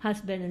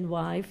 husband and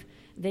wife.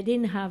 They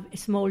didn't have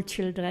small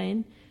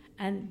children,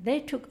 and they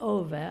took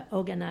over,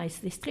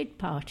 organised the street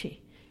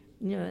party.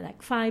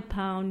 Like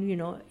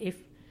 £5, if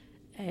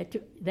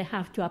they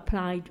have to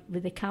apply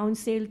with the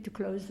council to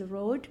close the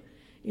road,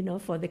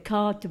 for the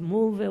car to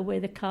move away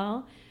the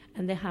car,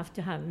 and they have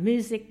to have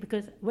music,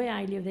 because where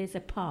I live there's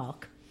a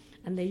park,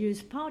 and they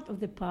use part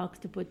of the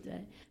park to put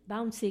a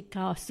bouncy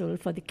castle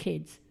for the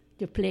kids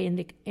to play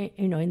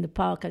in the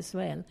park as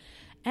well.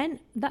 And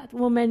that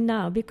woman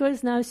now,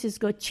 because now she's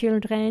got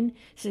children,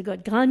 she's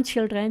got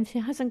grandchildren, she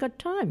hasn't got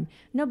time.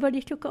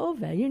 Nobody took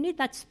over. You need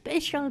that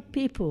special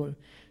people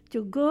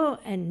to go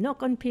and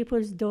knock on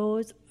people's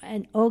doors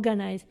and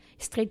organize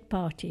street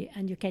party,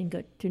 and you can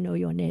get to know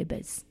your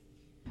neighbours.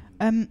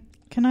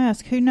 Can I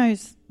ask, who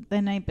knows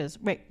their neighbours?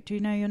 Rick, do you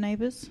know your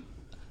neighbours?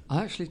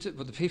 I actually do,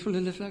 but the people who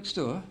live next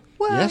door.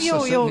 Well, yes,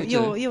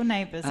 your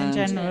neighbours in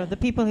general, the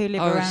people who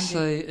live around you. I would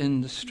say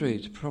in the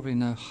street, probably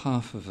know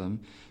half of them.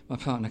 My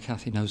partner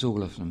Kathy knows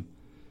all of them.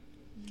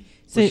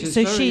 So which is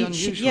very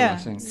unusual, I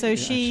think. So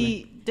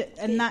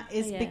that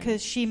is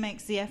because she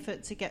makes the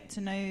effort to get to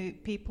know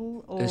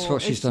people? Or it's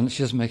what she's done.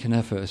 She doesn't make an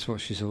effort. It's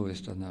what she's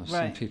always done now. Right.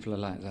 Some people are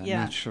like that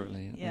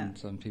naturally, and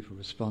some people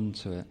respond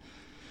to it.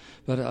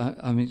 But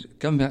I mean,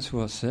 going back to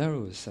what Sarah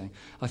was saying,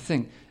 I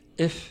think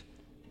if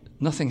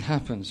nothing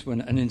happens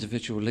when an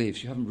individual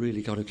leaves, you haven't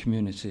really got a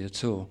community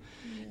at all.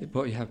 Yeah.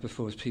 What you have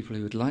before is people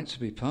who would like to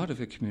be part of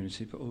a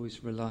community, but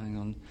always relying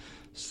on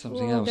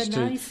something else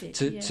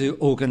to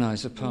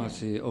organise a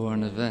party or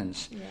an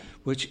event,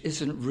 which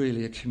isn't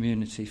really a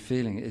community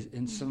feeling.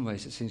 In some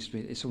ways, it seems to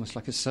me it's almost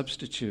like a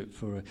substitute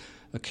for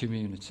a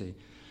community,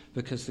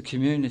 because the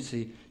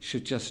community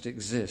should just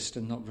exist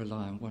and not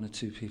rely on one or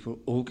two people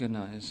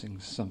organising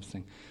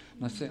something.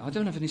 And I think I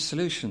don't have any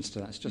solutions to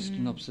that. It's just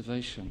an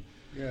observation.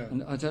 Yeah.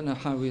 And I don't know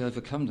how we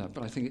overcome that,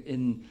 but I think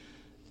in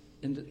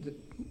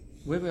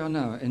where we are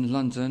now, in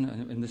London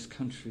and in this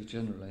country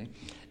generally,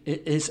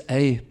 it is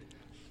I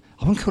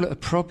wouldn't call it a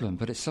problem,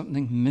 but it's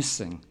something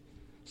missing,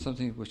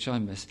 something which I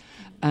miss.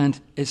 And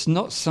it's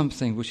not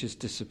something which has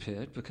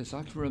disappeared, because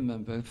I can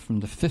remember from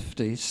the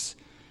 50s,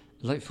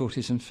 late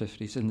 40s and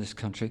 50s in this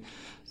country,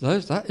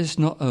 that is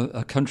not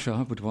a country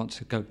I would want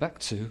to go back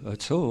to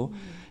at all.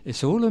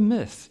 It's all a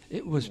myth.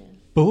 It was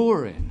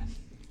boring.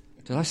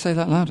 Did I say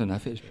that loud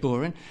enough? It was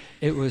boring.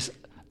 It was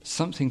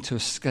something to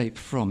escape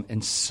from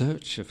in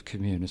search of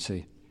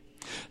community.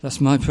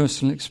 That's my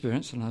personal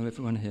experience, and I know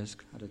everyone here has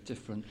had a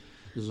different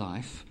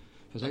life.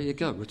 But there you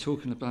go. We're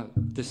talking about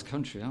this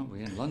country, aren't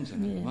we, in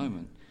London at the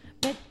moment.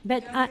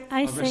 But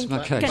I think,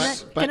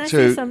 can I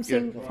say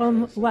something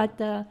from what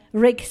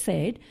Rick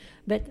said?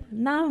 But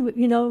now,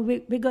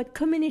 we got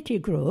community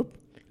group,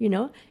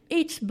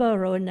 each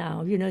borough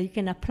now, you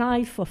can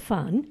apply for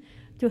fund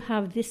to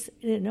have this,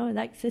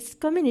 like this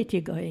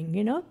community going,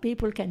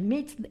 people can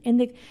meet in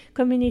the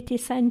community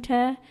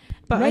center,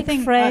 but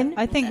make friends.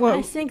 I think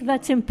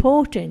that's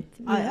important.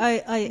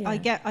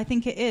 I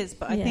think it is,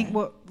 but I think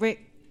what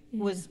Rick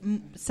was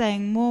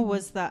saying more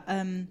was that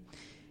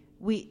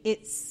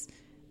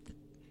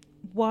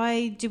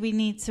why do we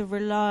need to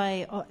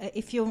rely on,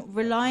 if you're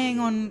relying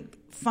on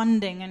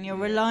funding and you're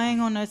relying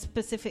on a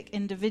specific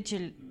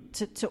individual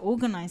to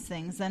organize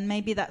things, then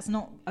maybe that's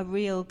not a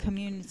real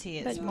community.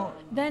 It's more.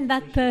 Then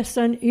that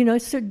person,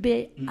 should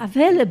be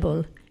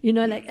available.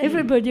 Like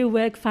everybody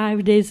work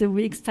 5 days a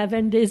week,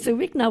 7 days a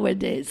week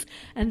nowadays,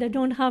 and they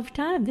don't have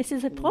time. This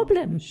is a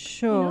problem.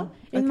 Sure.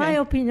 In my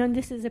opinion,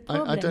 this is a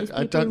problem.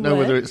 I don't know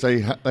whether it's they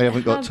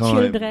haven't got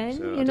time.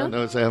 Children, I don't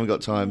know if they haven't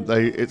got time.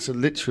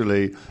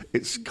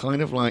 It's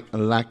kind of like a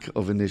lack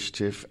of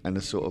initiative and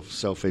a sort of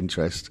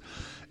self-interest.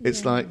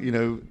 It's like,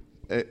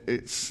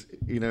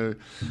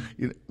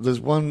 there's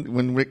one,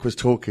 when Rick was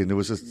talking, there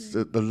was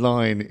the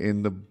line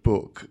in the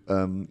book,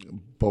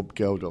 Bob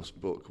Geldof's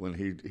book, when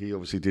he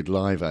obviously did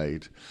Live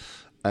Aid,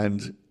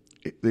 and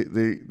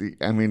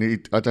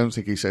I don't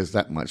think he says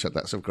that much,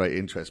 that's of great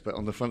interest, but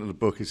on the front of the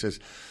book he says,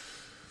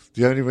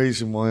 the only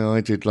reason why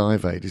I did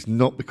Live Aid is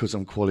not because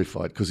I'm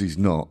qualified, because he's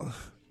not,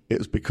 it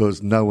was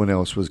because no one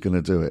else was going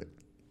to do it.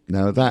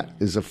 Now that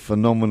is a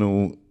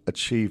phenomenal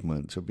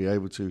achievement, to be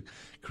able to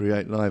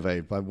create Live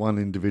Aid by one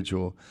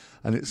individual,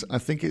 and I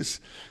think it's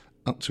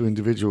up to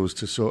individuals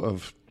to sort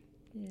of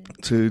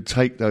to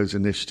take those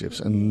initiatives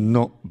and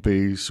not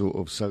be sort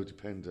of so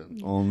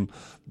dependent on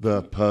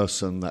the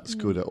person that's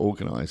good at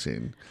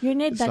organising. You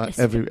need that like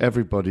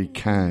everybody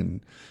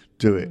can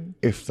do it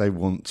if they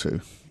want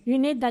to. You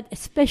need that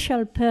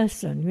special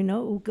person,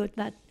 who got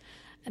that.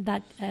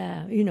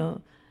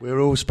 We're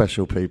all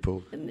special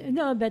people.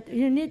 No, but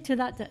you need to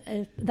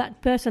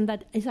that person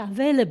that is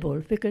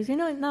available, because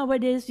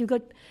nowadays you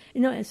got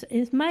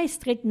in my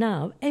street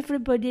now,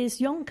 everybody is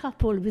young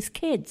couple with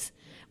kids,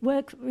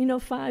 work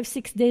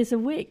 5-6 days a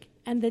week,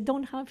 and they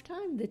don't have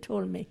time. They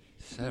told me.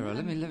 Sarah,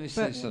 let me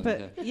say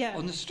something.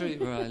 On the street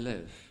where I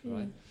live,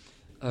 right,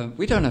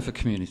 we don't have a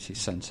community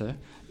centre.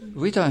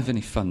 We don't have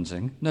any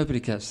funding. Nobody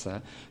gets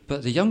that.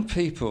 But the young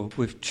people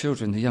with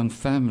children, the young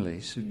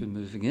families who've been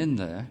moving in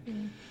there.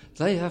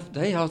 They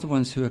are the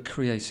ones who are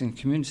creating a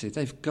community.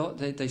 They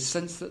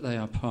sense that they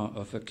are part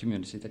of a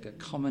community. They get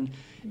common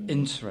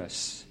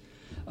interests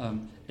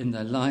in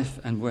their life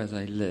and where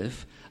they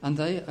live, and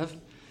they have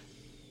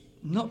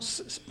not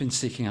been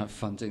seeking out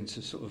funding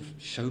to sort of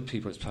show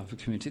people as part of a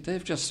community.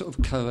 They've just sort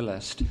of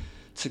coalesced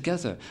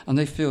together, and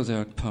they feel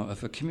they're part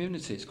of a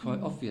community. It's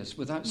quite obvious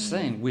without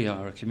saying we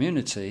are a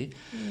community,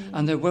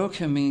 and they're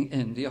welcoming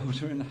in the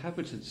older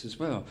inhabitants as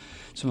well,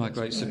 to my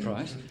great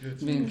surprise.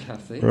 Me and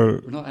Kathy,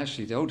 we're not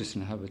actually the oldest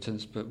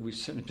inhabitants, but we've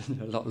certainly been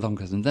there a lot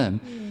longer than them.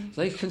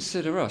 They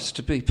consider us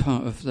to be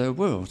part of their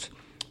world,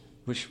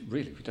 which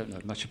really we don't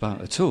know much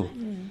about at all.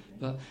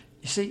 But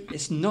you see,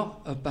 it's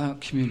not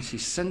about community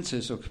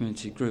centres or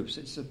community groups.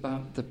 It's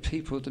about the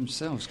people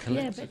themselves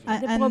collectively. Yeah,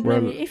 but the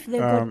problem is if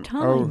they've got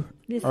time.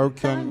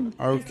 Everything.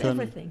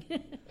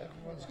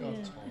 Everyone's got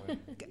time.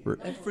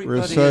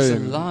 Everybody is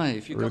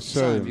alive. You've got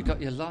time. You've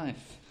got your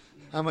life.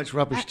 How much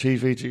rubbish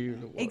TV do you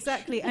watch?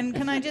 Exactly. And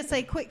can I just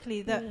say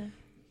quickly that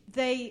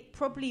they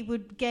probably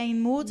would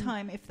gain more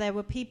time if there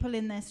were people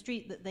in their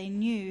street that they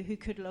knew who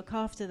could look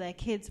after their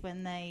kids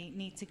when they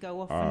need to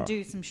go off and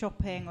do some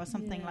shopping or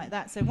something like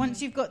that. So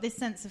once you've got this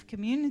sense of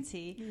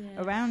community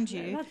around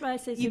you,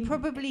 you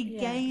probably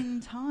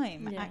gain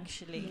time,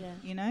 actually,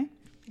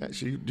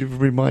 Actually,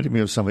 you've reminded me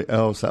of something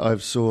else that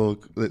I've saw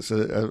that's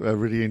a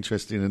really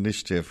interesting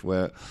initiative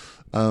where,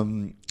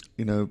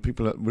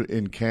 people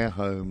in care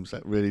homes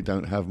that really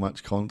don't have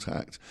much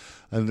contact.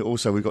 And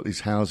also we've got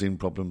these housing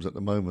problems at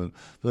the moment.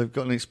 But they've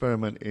got an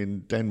experiment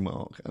in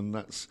Denmark, and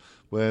that's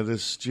where the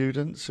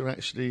students are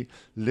actually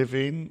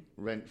living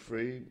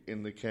rent-free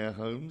in the care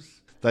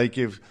homes. They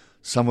give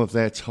some of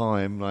their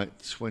time,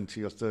 like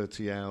 20 or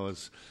 30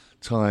 hours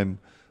time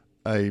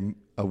a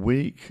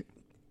week,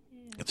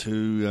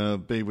 to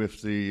be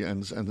with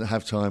and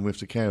have time with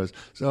the carers.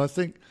 So I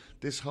think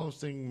this whole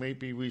thing,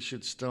 maybe we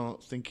should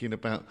start thinking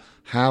about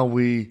how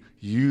we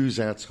use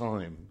our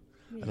time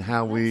and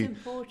how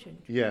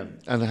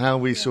and how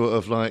we sort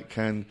of like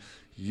can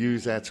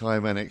use our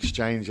time and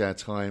exchange our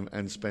time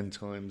and spend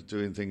time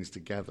doing things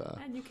together.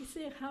 And you can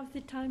see how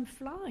the time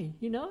flies,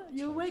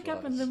 You wake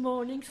up in the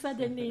morning,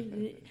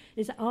 suddenly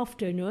it's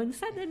afternoon,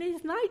 suddenly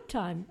it's night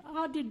time.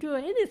 Hardly do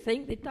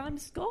anything, the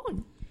time's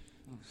gone.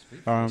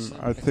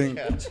 I think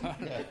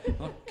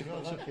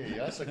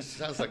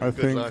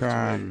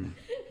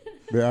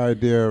the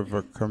idea of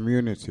a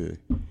community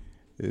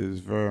is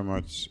very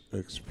much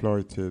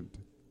exploited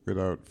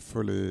without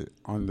fully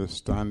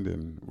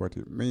understanding what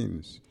it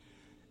means.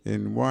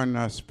 in one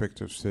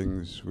aspect of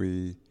things,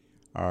 we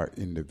are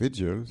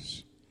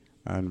individuals,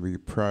 and we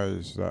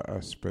prize that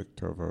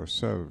aspect of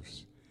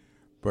ourselves.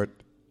 But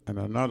in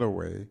another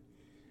way,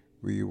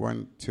 we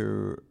want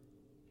to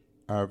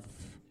have,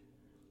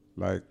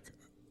 like,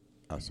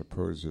 I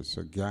suppose it's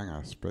a gang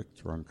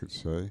aspect, one could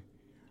say,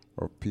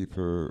 of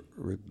people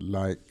with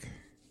like,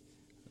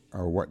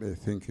 or what they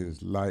think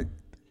is like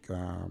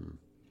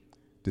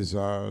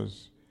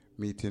desires,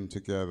 meeting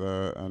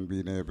together and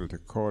being able to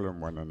call on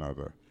one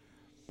another.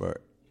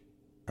 But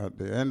at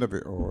the end of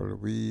it all,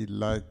 we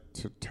like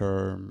to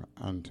term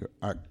and to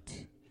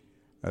act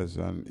as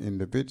an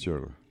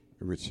individual,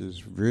 which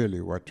is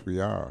really what we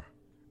are,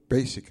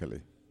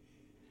 basically.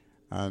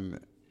 And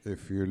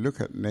if you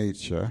look at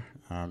nature,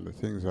 the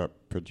things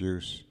that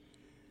produce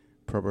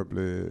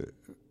probably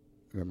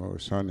the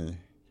most honey,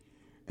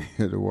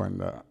 the one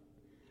that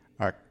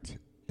act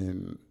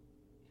in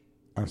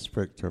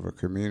aspect of a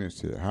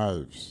community,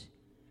 hives.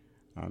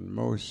 And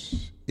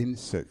most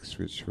insects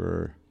which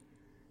were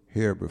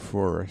here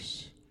before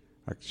us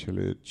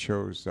actually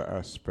chose the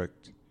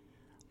aspect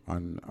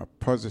on a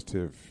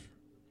positive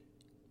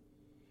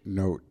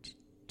note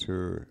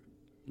to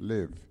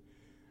live.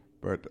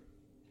 But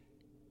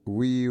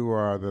we who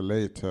are the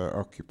later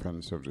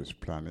occupants of this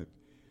planet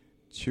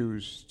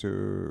choose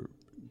to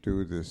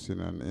do this in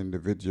an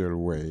individual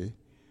way.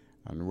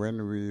 And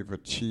when we've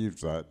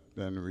achieved that,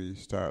 then we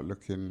start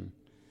looking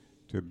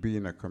to be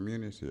in a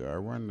community. I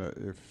wonder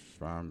if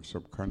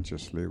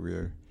subconsciously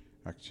we're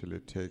actually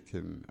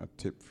taking a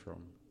tip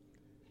from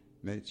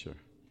nature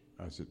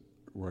as it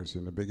was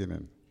in the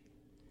beginning.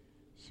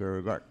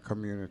 So that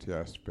community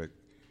aspect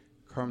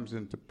comes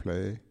into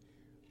play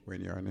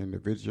when you're an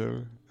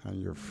individual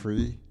and you're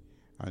free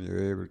and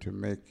you're able to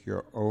make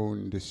your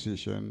own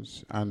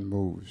decisions and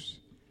moves.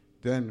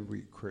 Then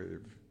we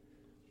crave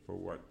for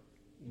what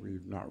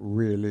we've not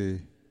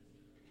really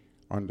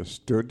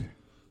understood.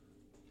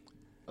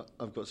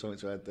 I've got something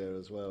to add there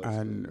as well.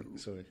 And,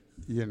 sorry.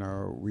 You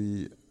know,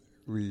 we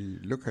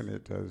look at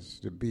it as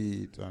the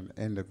beat and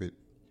end of it,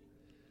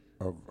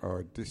 of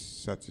our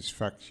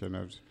dissatisfaction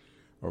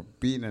of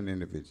being an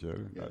individual.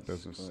 Yes, that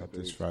doesn't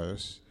satisfy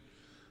us.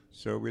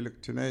 So we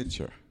look to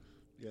nature.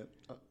 Yeah,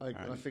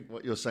 I think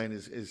what you're saying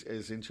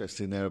is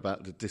interesting there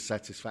about the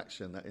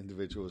dissatisfaction that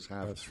individuals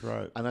have. That's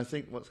right. And I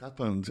think what's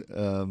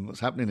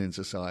happening in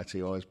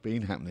society, or has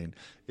been happening,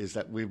 is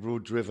that we're all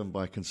driven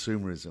by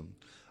consumerism.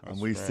 That's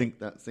and we think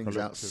that things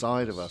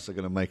outside of us are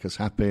going to make us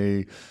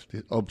happy.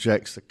 The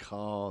objects, the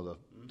car,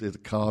 the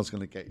car's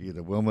going to get you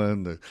the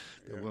woman, the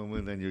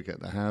woman, then you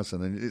get the house,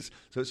 and then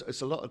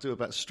it's a lot to do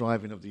about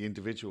striving of the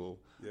individual.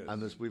 Yes.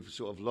 And as we've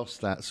sort of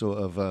lost that sort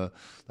of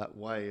that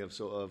way of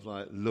sort of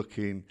like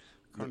looking.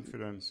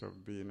 Confidence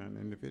of being an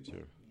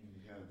individual.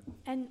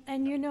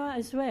 And you know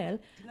as well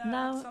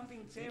now.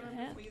 Something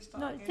before you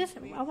start no, just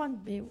I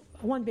won't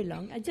be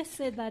long. I just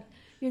say that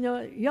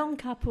young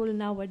couple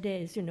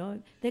nowadays,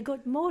 they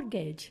got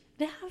mortgage.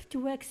 They have to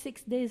work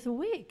 6 days a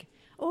week.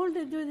 All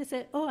they do, they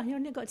say, "Oh, I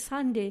only got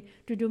Sunday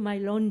to do my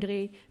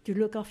laundry, to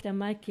look after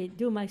my kid,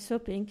 do my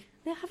shopping."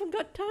 They haven't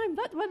got time.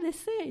 That's what they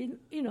say.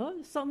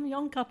 Some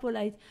young couple,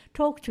 I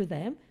talk to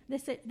them, they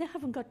say they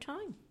haven't got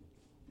time,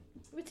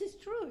 which is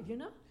true.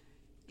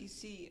 You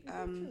see,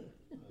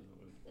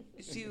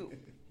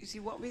 you see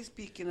what we're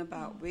speaking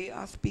about. We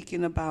are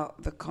speaking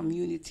about the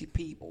community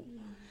people.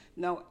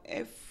 Now,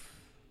 if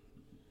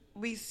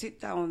we sit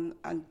down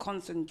and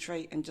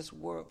concentrate and just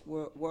work.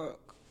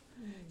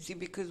 See,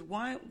 because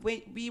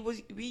we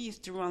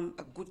used to run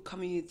a good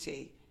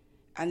community,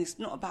 and it's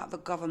not about the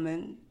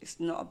government, it's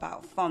not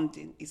about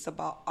funding, it's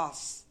about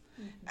us.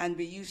 Mm-hmm. And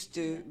we used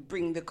to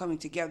bring the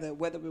community together,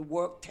 whether we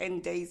work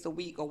 10 days a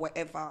week or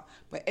whatever,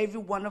 but every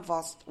one of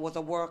us was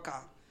a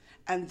worker.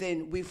 And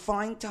then we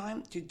find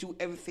time to do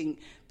everything,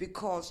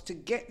 because to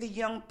get the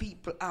young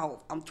people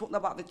out, I'm talking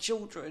about the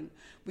children,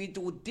 we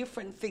do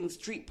different things,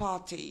 street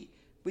party,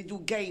 we do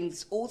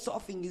games, all sort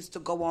of things used to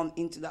go on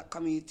into that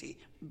community,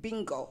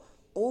 bingo,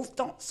 all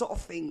that sort of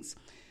things.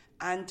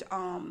 And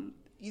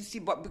you see,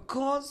 but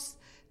because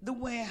the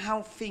way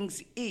how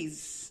things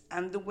is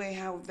and the way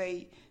how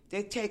they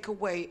take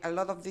away a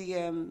lot of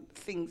the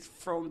things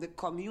from the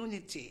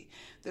community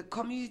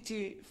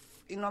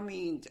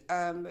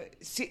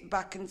sit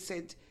back and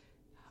said,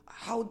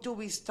 how do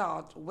we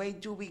start? Where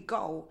do we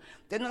go?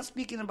 They're not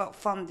speaking about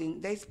funding.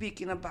 They're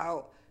speaking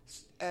about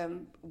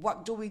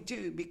what do we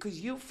do? Because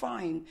you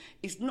find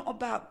it's not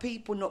about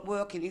people not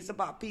working. It's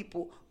about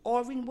people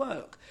all in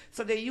work.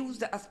 So they use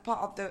that as part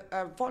of the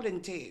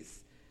volunteers.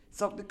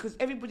 So because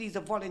everybody's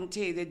a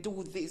volunteer, they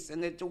do this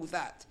and they do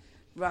that.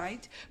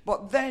 Right?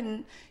 But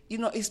then,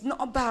 it's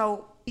not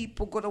about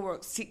people go to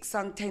work 6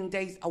 and 10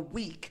 days a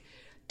week.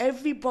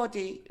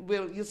 Everybody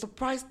you're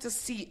surprised to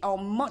see how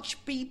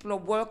much people are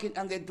working,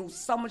 and they do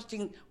so much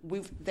thing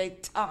with their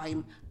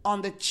time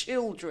on the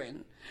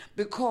children.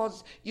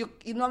 Because,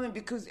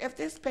 because if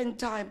they spend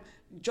time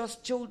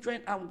just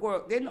children and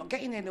work, they're not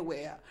getting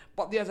anywhere.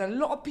 But there's a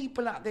lot of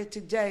people out there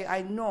today,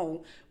 I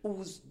know,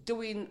 who's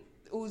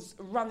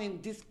running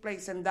this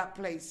place and that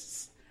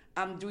place.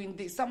 I'm doing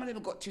this. Some of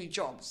them got 2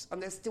 jobs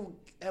and they still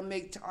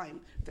make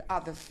time for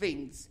other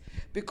things.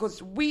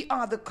 Because we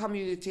are the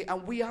community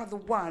and we are the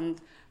ones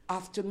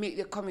have to make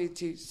the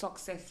community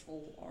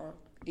successful or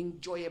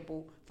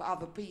enjoyable for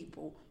other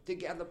people to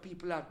get other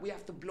people out. We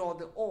have to blow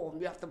the horn.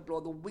 We have to blow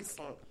the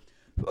whistle.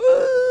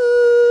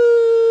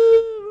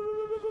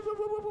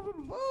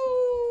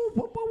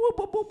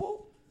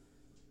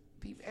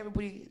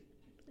 Everybody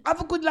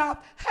have a good laugh.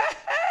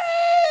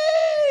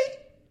 Hey!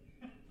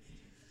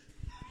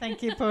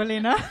 Thank you,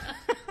 Paulina.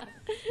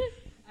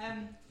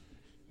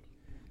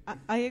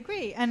 I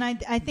agree. And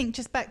I think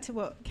just back to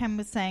what Ken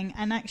was saying,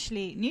 and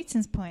actually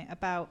Newton's point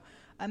about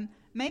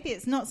maybe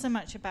it's not so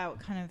much about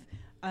kind of,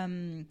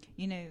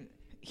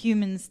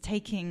 humans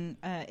taking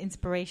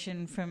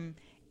inspiration from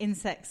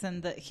insects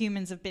and that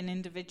humans have been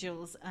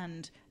individuals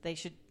and they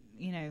should,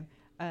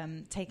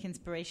 take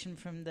inspiration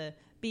from the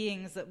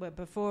beings that were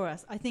before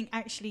us. I think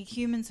actually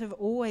humans have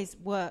always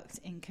worked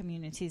in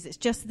communities. It's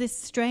just this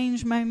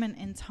strange moment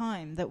in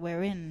time that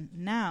we're in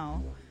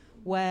now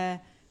where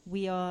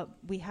we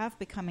have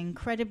become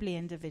incredibly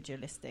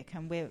individualistic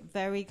and we're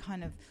very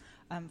kind of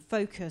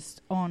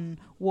focused on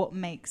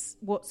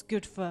what's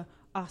good for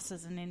us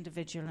as an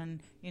individual. And,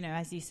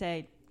 as you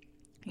say,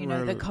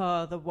 the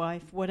car, the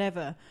wife,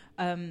 whatever,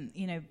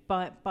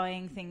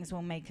 buying things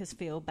will make us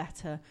feel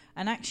better.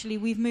 And actually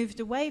we've moved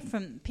away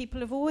from,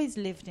 people have always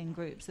lived in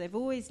groups. They've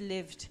always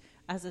lived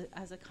as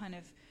a kind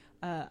of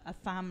a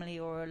family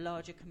or a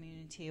larger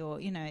community, or,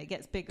 it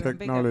gets bigger and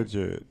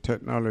bigger.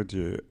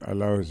 Technology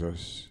allows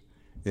us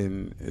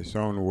in its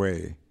own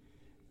way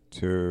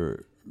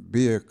to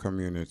be a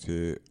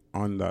community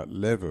on that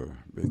level,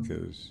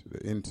 because the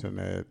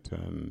internet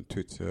and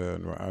Twitter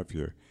and what have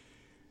you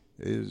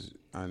is,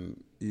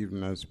 and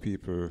even as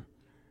people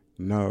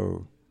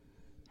now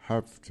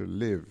have to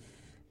live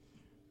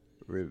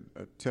with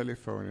a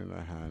telephone in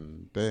their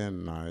hand day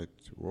and night,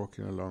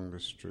 walking along the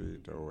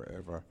street or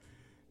wherever,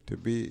 to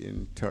be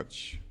in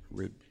touch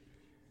with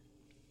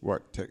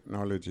what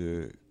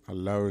technology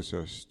allows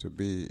us to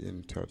be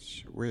in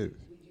touch with.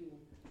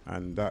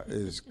 And that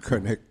is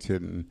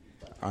connecting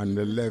on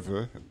the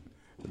level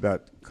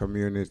that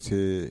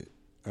community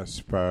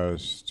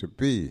aspires to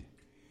be.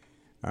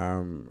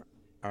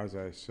 As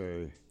I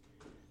say,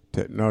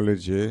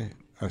 technology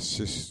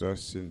assists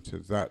us into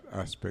that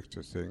aspect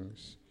of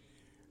things,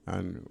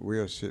 and we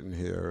are sitting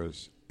here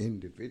as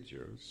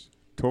individuals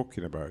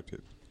talking about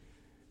it.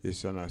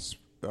 It's an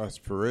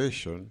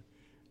aspiration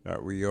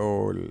that we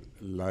all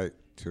like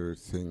to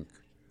think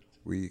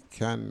we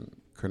can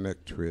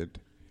connect with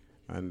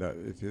and that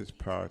it is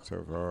part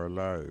of our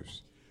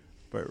lives.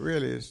 But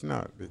really it's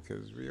not,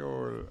 because we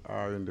all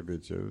are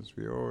individuals.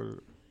 We all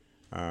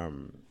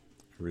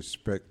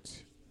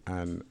respect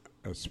and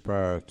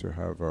aspire to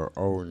have our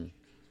own,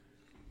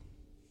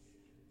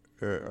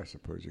 I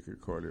suppose you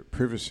could call it,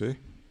 privacy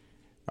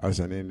as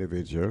an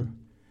individual.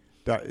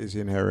 That is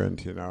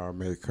inherent in our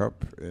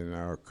makeup, in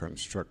our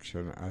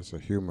construction as a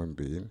human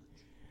being.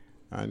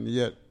 And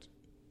yet,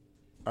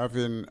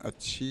 having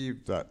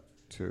achieved that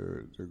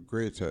to the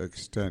greater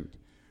extent,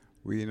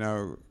 we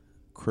now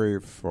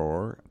crave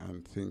for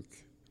and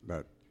think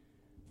that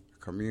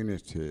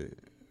community,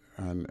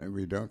 and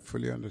we don't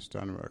fully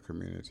understand what a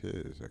community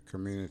is. A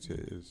community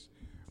is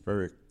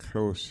very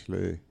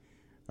closely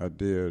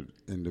adhered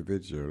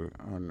individual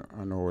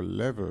on all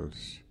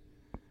levels,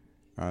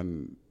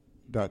 and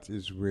that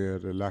is where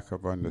the lack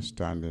of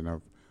understanding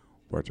of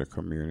what a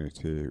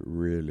community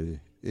really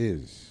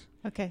is.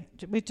 Okay,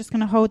 we're just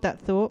going to hold that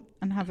thought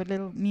and have a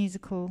little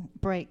musical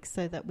break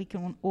so that we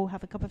can all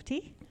have a cup of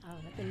tea. Oh,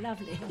 that'd be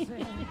lovely.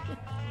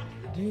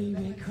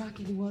 David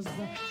Crockett was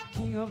the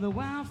king of the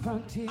wild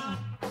frontier,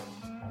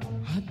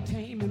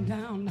 taming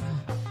down